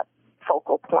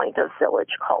focal point of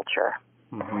village culture.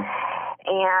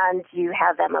 And you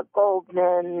have Emma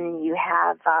Goldman, you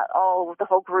have the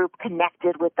whole group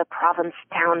connected with the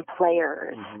Provincetown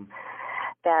Players.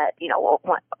 That,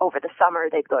 over the summer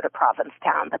they'd go to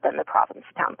Provincetown, but then the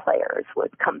Provincetown Players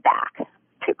would come back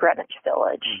to Greenwich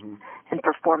Village and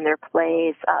perform their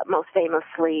plays. Most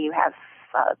famously, you have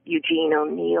Eugene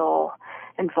O'Neill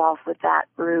involved with that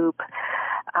group,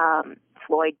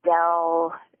 Floyd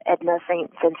Dell, Edna St.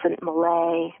 Vincent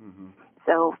Millay.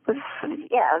 So,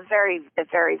 a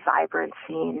very vibrant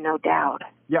scene, no doubt.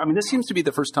 Yeah, this seems to be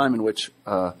the first time in which,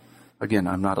 again,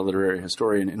 I'm not a literary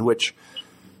historian,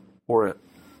 or an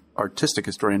artistic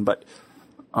historian, but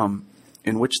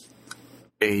in which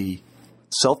a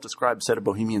self-described set of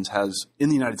Bohemians in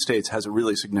the United States has a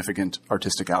really significant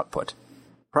artistic output.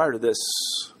 Prior to this,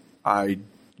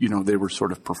 they were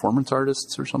sort of performance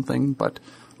artists or something,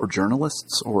 or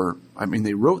journalists,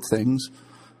 they wrote things.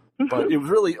 But it was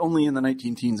really only in the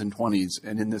 19-teens and 20s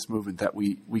and in this movement that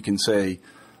we can say,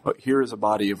 here is a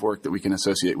body of work that we can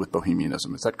associate with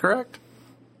Bohemianism. Is that correct?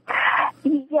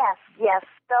 Yes.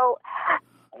 So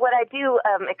what I do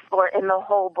explore in the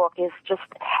whole book is just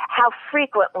how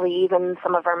frequently even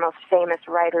some of our most famous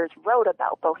writers wrote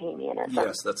about Bohemianism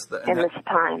in this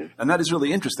time. And that is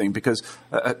really interesting because,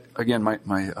 again, my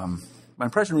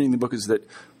impression reading the book is that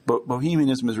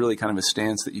Bohemianism is really kind of a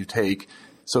stance that you take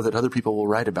so that other people will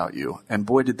write about you. And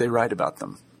boy, did they write about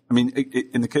them.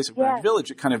 In the case of Greenwich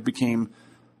Village, it kind of became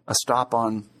a stop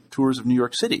on tours of New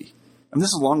York City. And this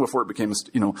is long before it became,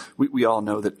 we all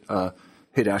know that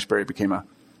Haight-Ashbury became a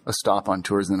stop on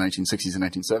tours in the 1960s and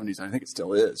 1970s. And I think it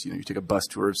still is. You take a bus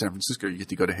tour of San Francisco, you get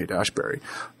to go to Haight-Ashbury.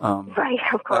 Right,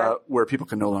 of course. Where people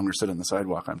can no longer sit on the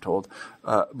sidewalk, I'm told.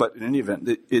 But in any event,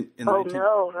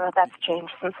 that's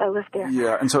changed since I was there.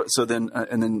 Yeah, and so then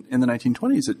in the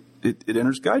 1920s, it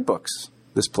enters guidebooks,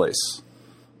 this place.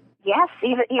 Yes,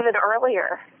 even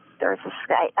earlier. There's this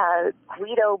guy,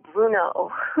 Guido Bruno,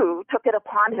 who took it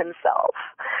upon himself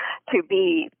to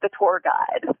be the tour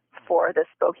guide for this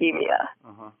Bohemia.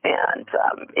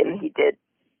 And he did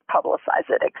publicize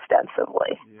it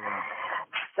extensively. Yeah.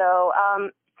 So,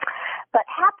 but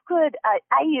Hapgood,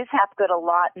 I use Hapgood a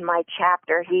lot in my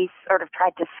chapter. He sort of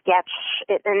tried to sketch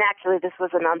it, and actually this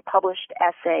was an unpublished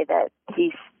essay that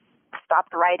he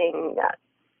stopped writing,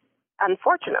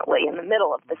 unfortunately, in the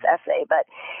middle of this essay, but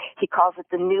he calls it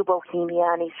the New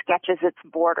Bohemia, and he sketches its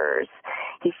borders.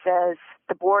 He says,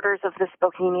 the borders of this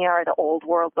Bohemia are the old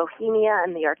world Bohemia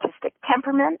and the artistic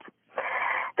temperament,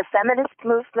 the feminist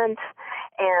movement,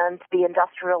 and the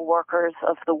industrial workers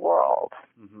of the world.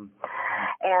 Mm-hmm.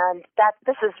 And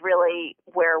this is really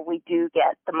where we do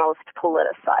get the most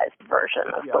politicized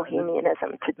version of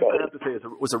Bohemianism to date. I have to say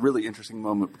it was a really interesting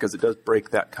moment because it does break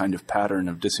that kind of pattern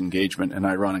of disengagement and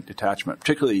ironic detachment,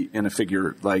 particularly in a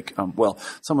figure like,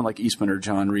 someone like Eastman or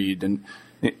John Reed. And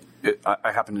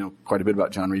I happen to know quite a bit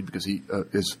about John Reed because he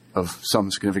is of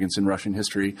some significance in Russian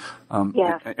history. I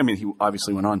mean, he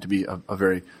obviously went on to be a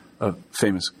very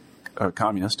famous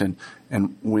communist and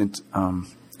went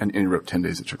and he wrote 10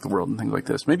 Days That Shook the World and things like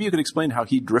this. Maybe you could explain how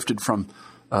he drifted from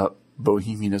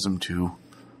bohemianism to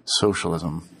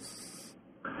socialism.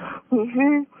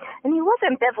 Mm-hmm. And he was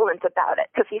ambivalent about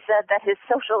it because he said that his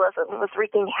socialism was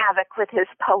wreaking havoc with his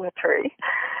poetry.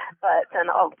 But then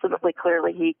ultimately,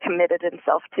 clearly, he committed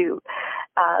himself to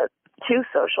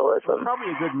socialism.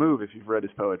 Probably a good move if you've read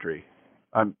his poetry.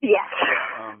 Yes.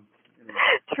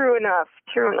 True enough.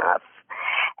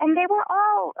 And they were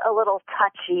all a little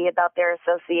touchy about their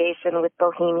association with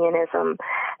bohemianism.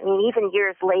 I mean, even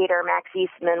years later, Max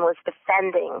Eastman was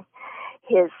defending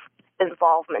his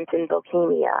involvement in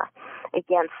Bohemia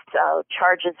against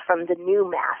charges from the new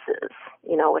masses,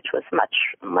 which was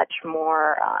much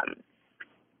more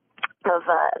of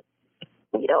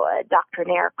a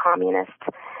doctrinaire communist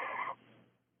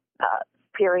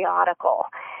periodical.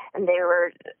 And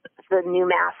the new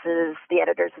masses, the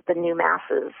editors of the new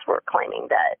masses were claiming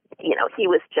that, he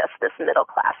was just this middle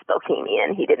class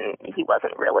bohemian. He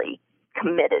wasn't really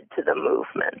committed to the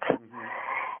movement. Mm-hmm.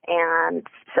 And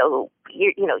so,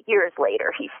 years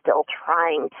later, he's still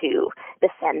trying to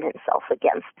defend himself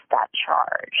against that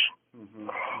charge. Mm-hmm.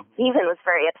 He even was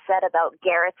very upset about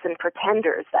Garrets and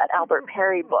Pretenders, that Albert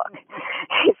Perry book.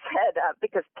 He said,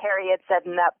 because Perry had said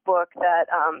in that book that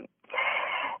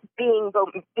being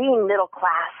middle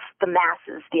class, the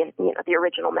masses, the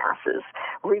original masses,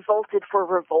 revolted for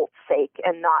revolt's sake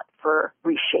and not for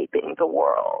reshaping the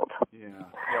world. Yeah.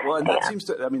 Well, and that seems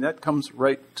to, that comes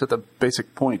right to the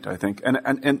basic point, I think. And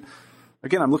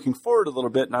again, I'm looking forward a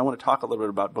little bit, and I want to talk a little bit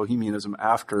about bohemianism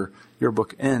after your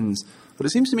book ends. But it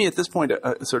seems to me at this point,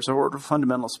 there's a sort of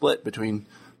fundamental split between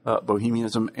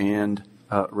bohemianism and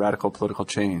radical political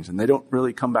change. And they don't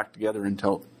really come back together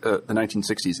until the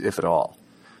 1960s, if at all.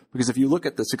 Because if you look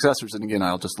at the successors, and again,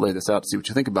 I'll just lay this out to see what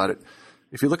you think about it.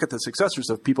 If you look at the successors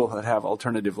of people that have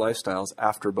alternative lifestyles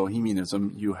after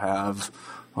bohemianism, you have,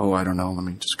 let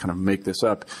me just kind of make this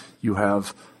up. You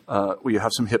have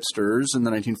some hipsters in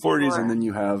the 1940s, and then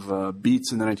you have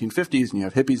beats in the 1950s, and you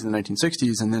have hippies in the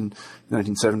 1960s, and then in the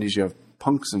 1970s you have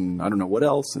punks and I don't know what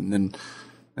else, and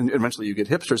eventually you get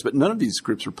hipsters. But none of these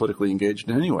groups are politically engaged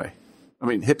in any way. I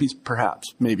mean, hippies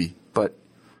perhaps, maybe, but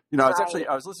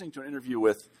I was listening to an interview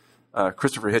with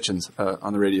Christopher Hitchens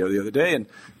on the radio the other day,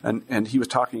 and he was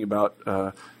talking about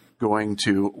going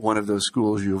to one of those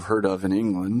schools you've heard of in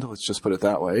England. Let's just put it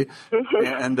that way.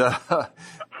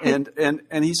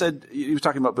 And he said he was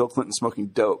talking about Bill Clinton smoking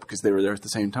dope because they were there at the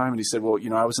same time. And he said, well,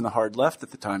 I was in the hard left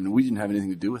at the time, and we didn't have anything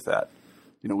to do with that.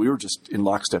 We were just in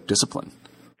lockstep discipline.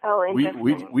 Oh,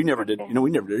 interesting. We never did. We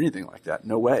never did anything like that.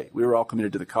 No way. We were all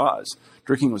committed to the cause.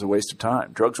 Drinking was a waste of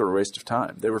time. Drugs were a waste of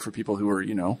time. They were for people who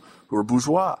were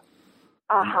bourgeois.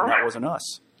 Uh-huh. And that wasn't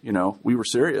us. We were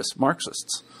serious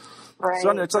Marxists. Right. So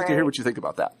I'd like to hear what you think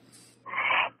about that.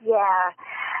 Yeah.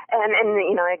 And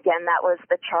again, that was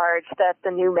the charge that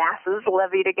the new masses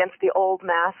levied against the old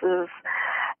masses.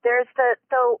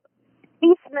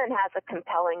 Eastman has a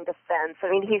compelling defense.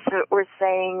 We're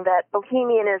saying that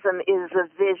bohemianism is a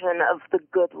vision of the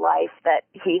good life that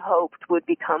he hoped would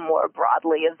become more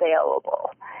broadly available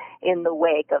in the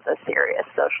wake of a serious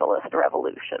socialist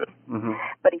revolution. Mm-hmm.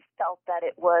 But he felt that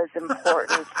it was important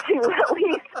to at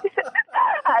least,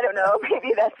 I don't know,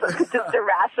 maybe that's just a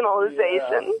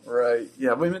rationalization. Yeah, right.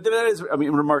 Yeah. That is,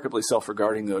 remarkably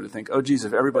self-regarding, though, to think, oh, geez,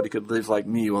 if everybody could live like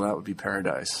me, well, that would be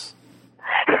paradise.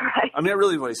 Right. I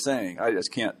really what he's saying. I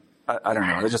just can't. I don't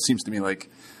know. It just seems to me like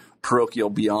parochial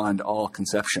beyond all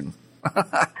conception.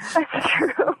 That's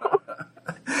true.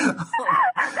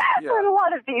 Yeah. And a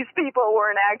lot of these people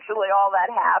weren't actually all that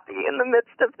happy in the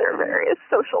midst of their various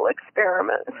social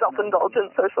experiments,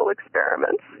 self-indulgent social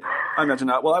experiments. I imagine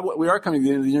not. Well, we are coming to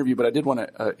the end of the interview, but I did want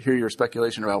to hear your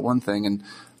speculation about one thing, and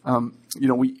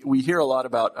We hear a lot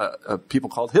about people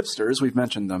called hipsters. We've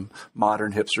mentioned them,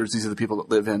 modern hipsters. These are the people that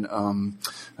live in,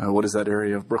 what is that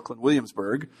area of Brooklyn,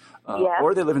 Williamsburg,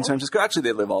 or they live in San Francisco. Actually,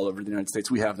 they live all over the United States.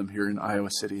 We have them here in Iowa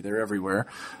City. They're everywhere.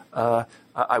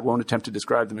 I won't attempt to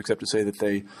describe them except to say that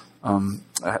they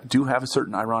do have a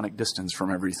certain ironic distance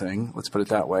from everything. Let's put it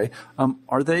that way.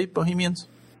 Are they bohemians?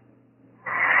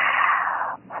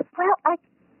 Well,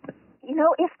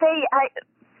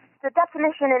 the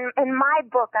definition in my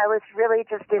book, I was really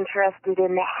just interested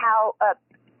in how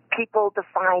people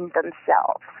define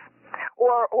themselves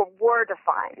or were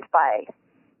defined by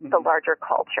the larger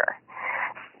culture.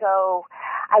 So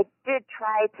I did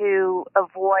try to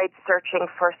avoid searching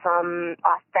for some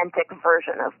authentic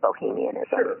version of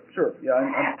bohemianism. Sure.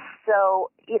 Yeah. So,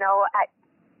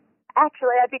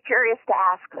 I'd be curious to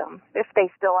ask them if they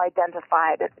still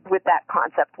identified with that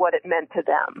concept, what it meant to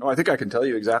them. Oh, I think I can tell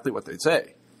you exactly what they'd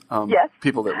say. Yes.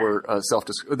 People that were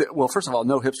well, first of all,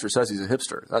 no hipster says he's a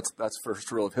hipster. That's first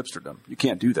rule of hipsterdom. You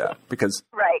can't do that because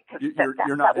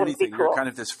you're not anything. Cool. You're kind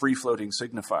of this free-floating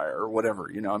signifier or whatever.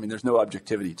 There's no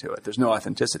objectivity to it. There's no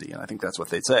authenticity, and I think that's what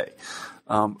they'd say.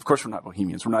 Of course, we're not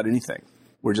bohemians. We're not anything.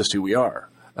 We're just who we are.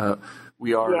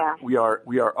 We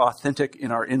are authentic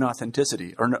in our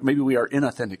inauthenticity, or no, maybe we are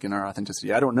inauthentic in our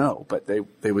authenticity. I don't know, but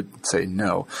they would say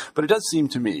no. But it does seem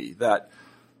to me that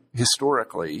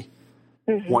historically,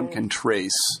 one can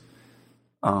trace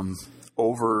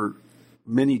over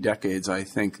many decades, I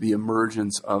think, the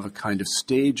emergence of a kind of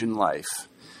stage in life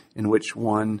in which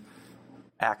one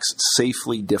acts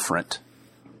safely different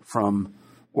from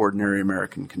ordinary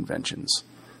American conventions.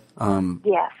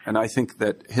 Yes. And I think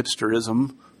that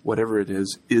hipsterism, whatever it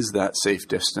is that safe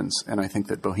distance. And I think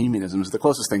that bohemianism is the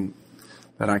closest thing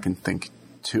that I can think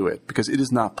to it because it is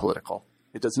not political.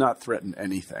 It does not threaten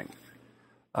anything.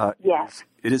 Yes.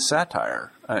 It is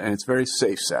satire, and it's very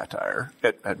safe satire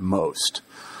at most.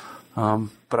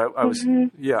 But I was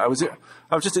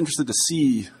just interested to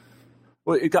see.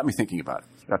 Well, it got me thinking about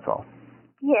it. That's all.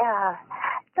 Yeah.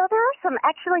 So there are some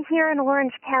actually here in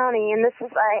Orange County, and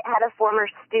I had a former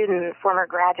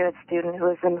graduate student who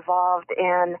was involved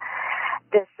in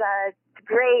this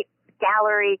great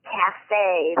gallery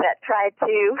cafe that tried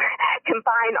to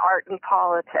combine art and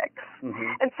politics.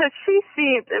 Mm-hmm. And so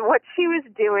what she was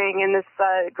doing in this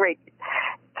great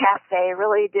cafe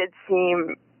really did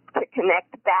seem to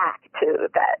connect back to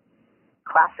that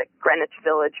classic Greenwich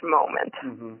Village moment.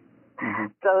 Mm-hmm. Mm-hmm.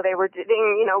 So they were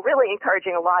doing, really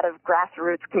encouraging a lot of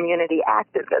grassroots community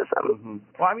activism. Mm-hmm.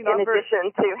 Well, in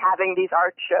addition to having these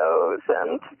art shows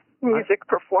and music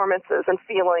performances and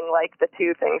feeling like the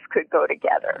two things could go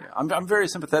together. I'm very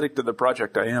sympathetic to the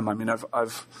project. I am. I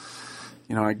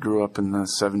grew up in the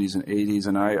 70s and 80s,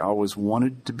 and I always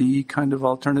wanted to be kind of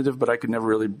alternative, but I could never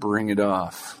really bring it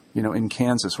off. In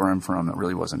Kansas, where I'm from, it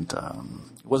really wasn't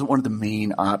one of the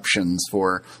main options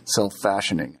for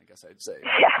self-fashioning, I guess I'd say.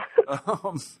 Yeah.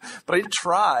 But I did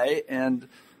try, and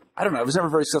I don't know, I was never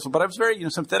very successful, but I was very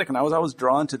sympathetic, and I was always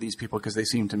drawn to these people because they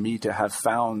seemed to me to have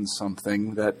found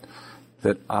something that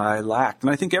I lacked.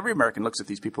 And I think every American looks at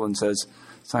these people and says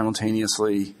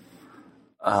simultaneously,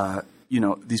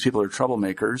 these people are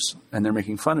troublemakers, and they're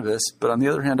making fun of us. But on the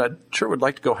other hand, I sure would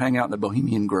like to go hang out in the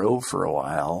Bohemian Grove for a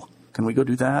while. Can we go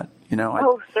do that?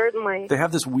 Certainly. They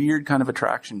have this weird kind of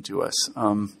attraction to us.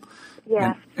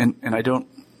 Yeah. And I don't.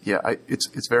 Yeah,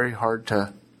 it's very hard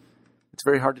to. It's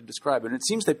very hard to describe, and it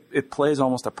seems that it plays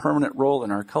almost a permanent role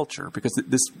in our culture because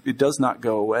it does not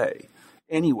go away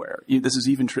anywhere. This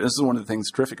is one of the things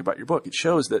terrific about your book. It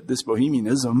shows that this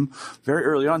bohemianism very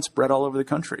early on spread all over the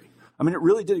country. It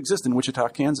really did exist in Wichita,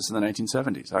 Kansas in the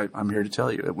 1970s. I'm here to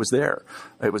tell you, it was there.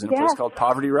 It was in a place called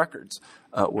Poverty Records,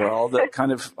 where all the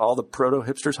proto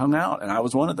hipsters hung out, and I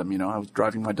was one of them. I was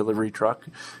driving my delivery truck,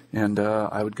 and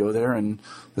I would go there, and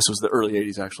this was the early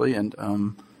 80s actually, and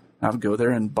I would go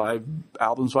there and buy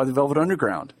albums by the Velvet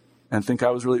Underground and think I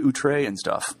was really outre and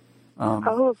stuff.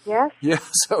 Yes. Yeah,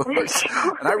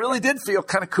 and I really did feel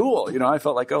kind of cool. I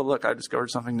felt like, oh, look, I discovered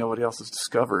something nobody else has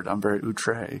discovered. I'm very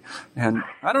outre. And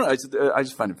I don't know, I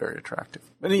just find it very attractive.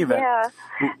 In any event,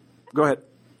 go ahead.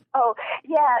 Oh,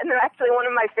 yeah, and actually one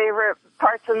of my favorite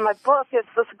parts in my book is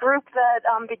this group that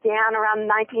began around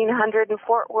 1900 in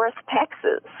Fort Worth,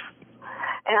 Texas.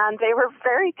 And they were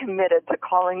very committed to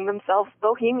calling themselves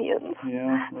Bohemians.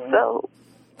 Yeah. So,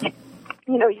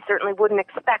 you certainly wouldn't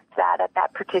expect that at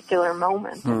that particular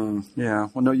moment. Yeah.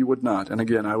 Well, no, you would not. And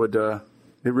again, I would. It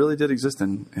really did exist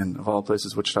in of all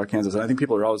places, Wichita, Kansas. And I think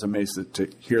people are always amazed to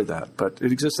hear that, but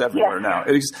it exists everywhere now.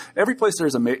 Every place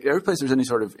there's any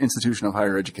sort of institution of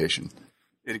higher education,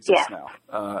 It exists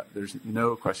now. There's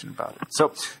no question about it.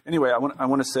 So anyway, I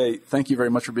want to say thank you very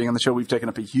much for being on the show. We've taken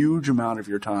up a huge amount of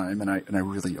your time, and I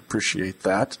really appreciate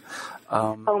that.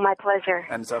 My pleasure.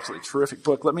 And it's absolutely a terrific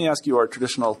book. Let me ask you our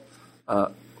traditional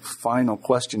final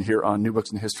question here on New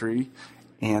Books in History,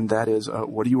 and that is,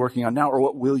 what are you working on now, or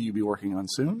what will you be working on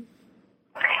soon?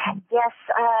 Yes,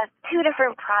 two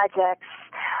different projects.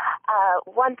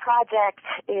 One project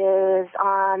is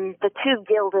on the two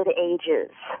Gilded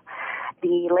Ages,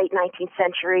 the late 19th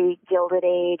century Gilded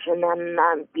Age, and then,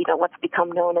 what's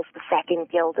become known as the Second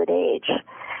Gilded Age,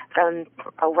 from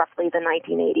roughly the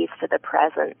 1980s to the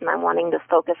present. And I'm wanting to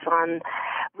focus on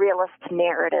realist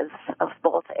narratives of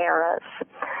both eras. So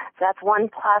that's one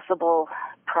possible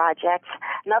project.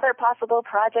 Another possible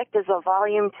project is a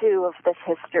volume 2 of this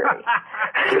history.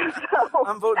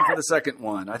 I'm voting for the second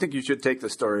one. I think you should take the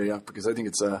story up because I think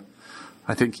that's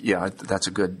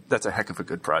a heck of a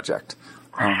good project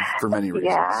for many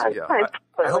reasons. I'm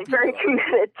really very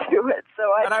committed to it. So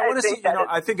I want to see.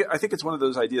 I think it's one of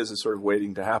those ideas that's sort of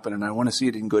waiting to happen, and I want to see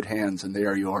it in good hands, and they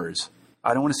are yours.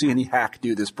 I don't want to see any hack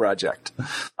do this project.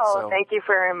 Thank you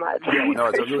very much. No,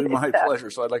 it's really my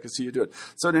pleasure, so I'd like to see you do it.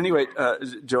 So anyway,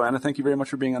 Joanna, thank you very much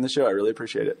for being on the show. I really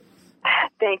appreciate it.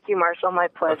 Thank you, Marshall. My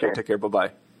pleasure. Okay, take care.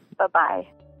 Bye-bye. Bye-bye.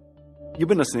 You've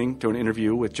been listening to an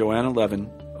interview with Joanna Levin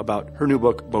about her new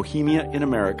book, Bohemia in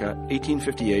America,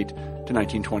 1858 to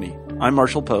 1920. I'm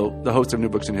Marshall Poe, the host of New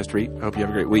Books in History. I hope you have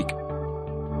a great week.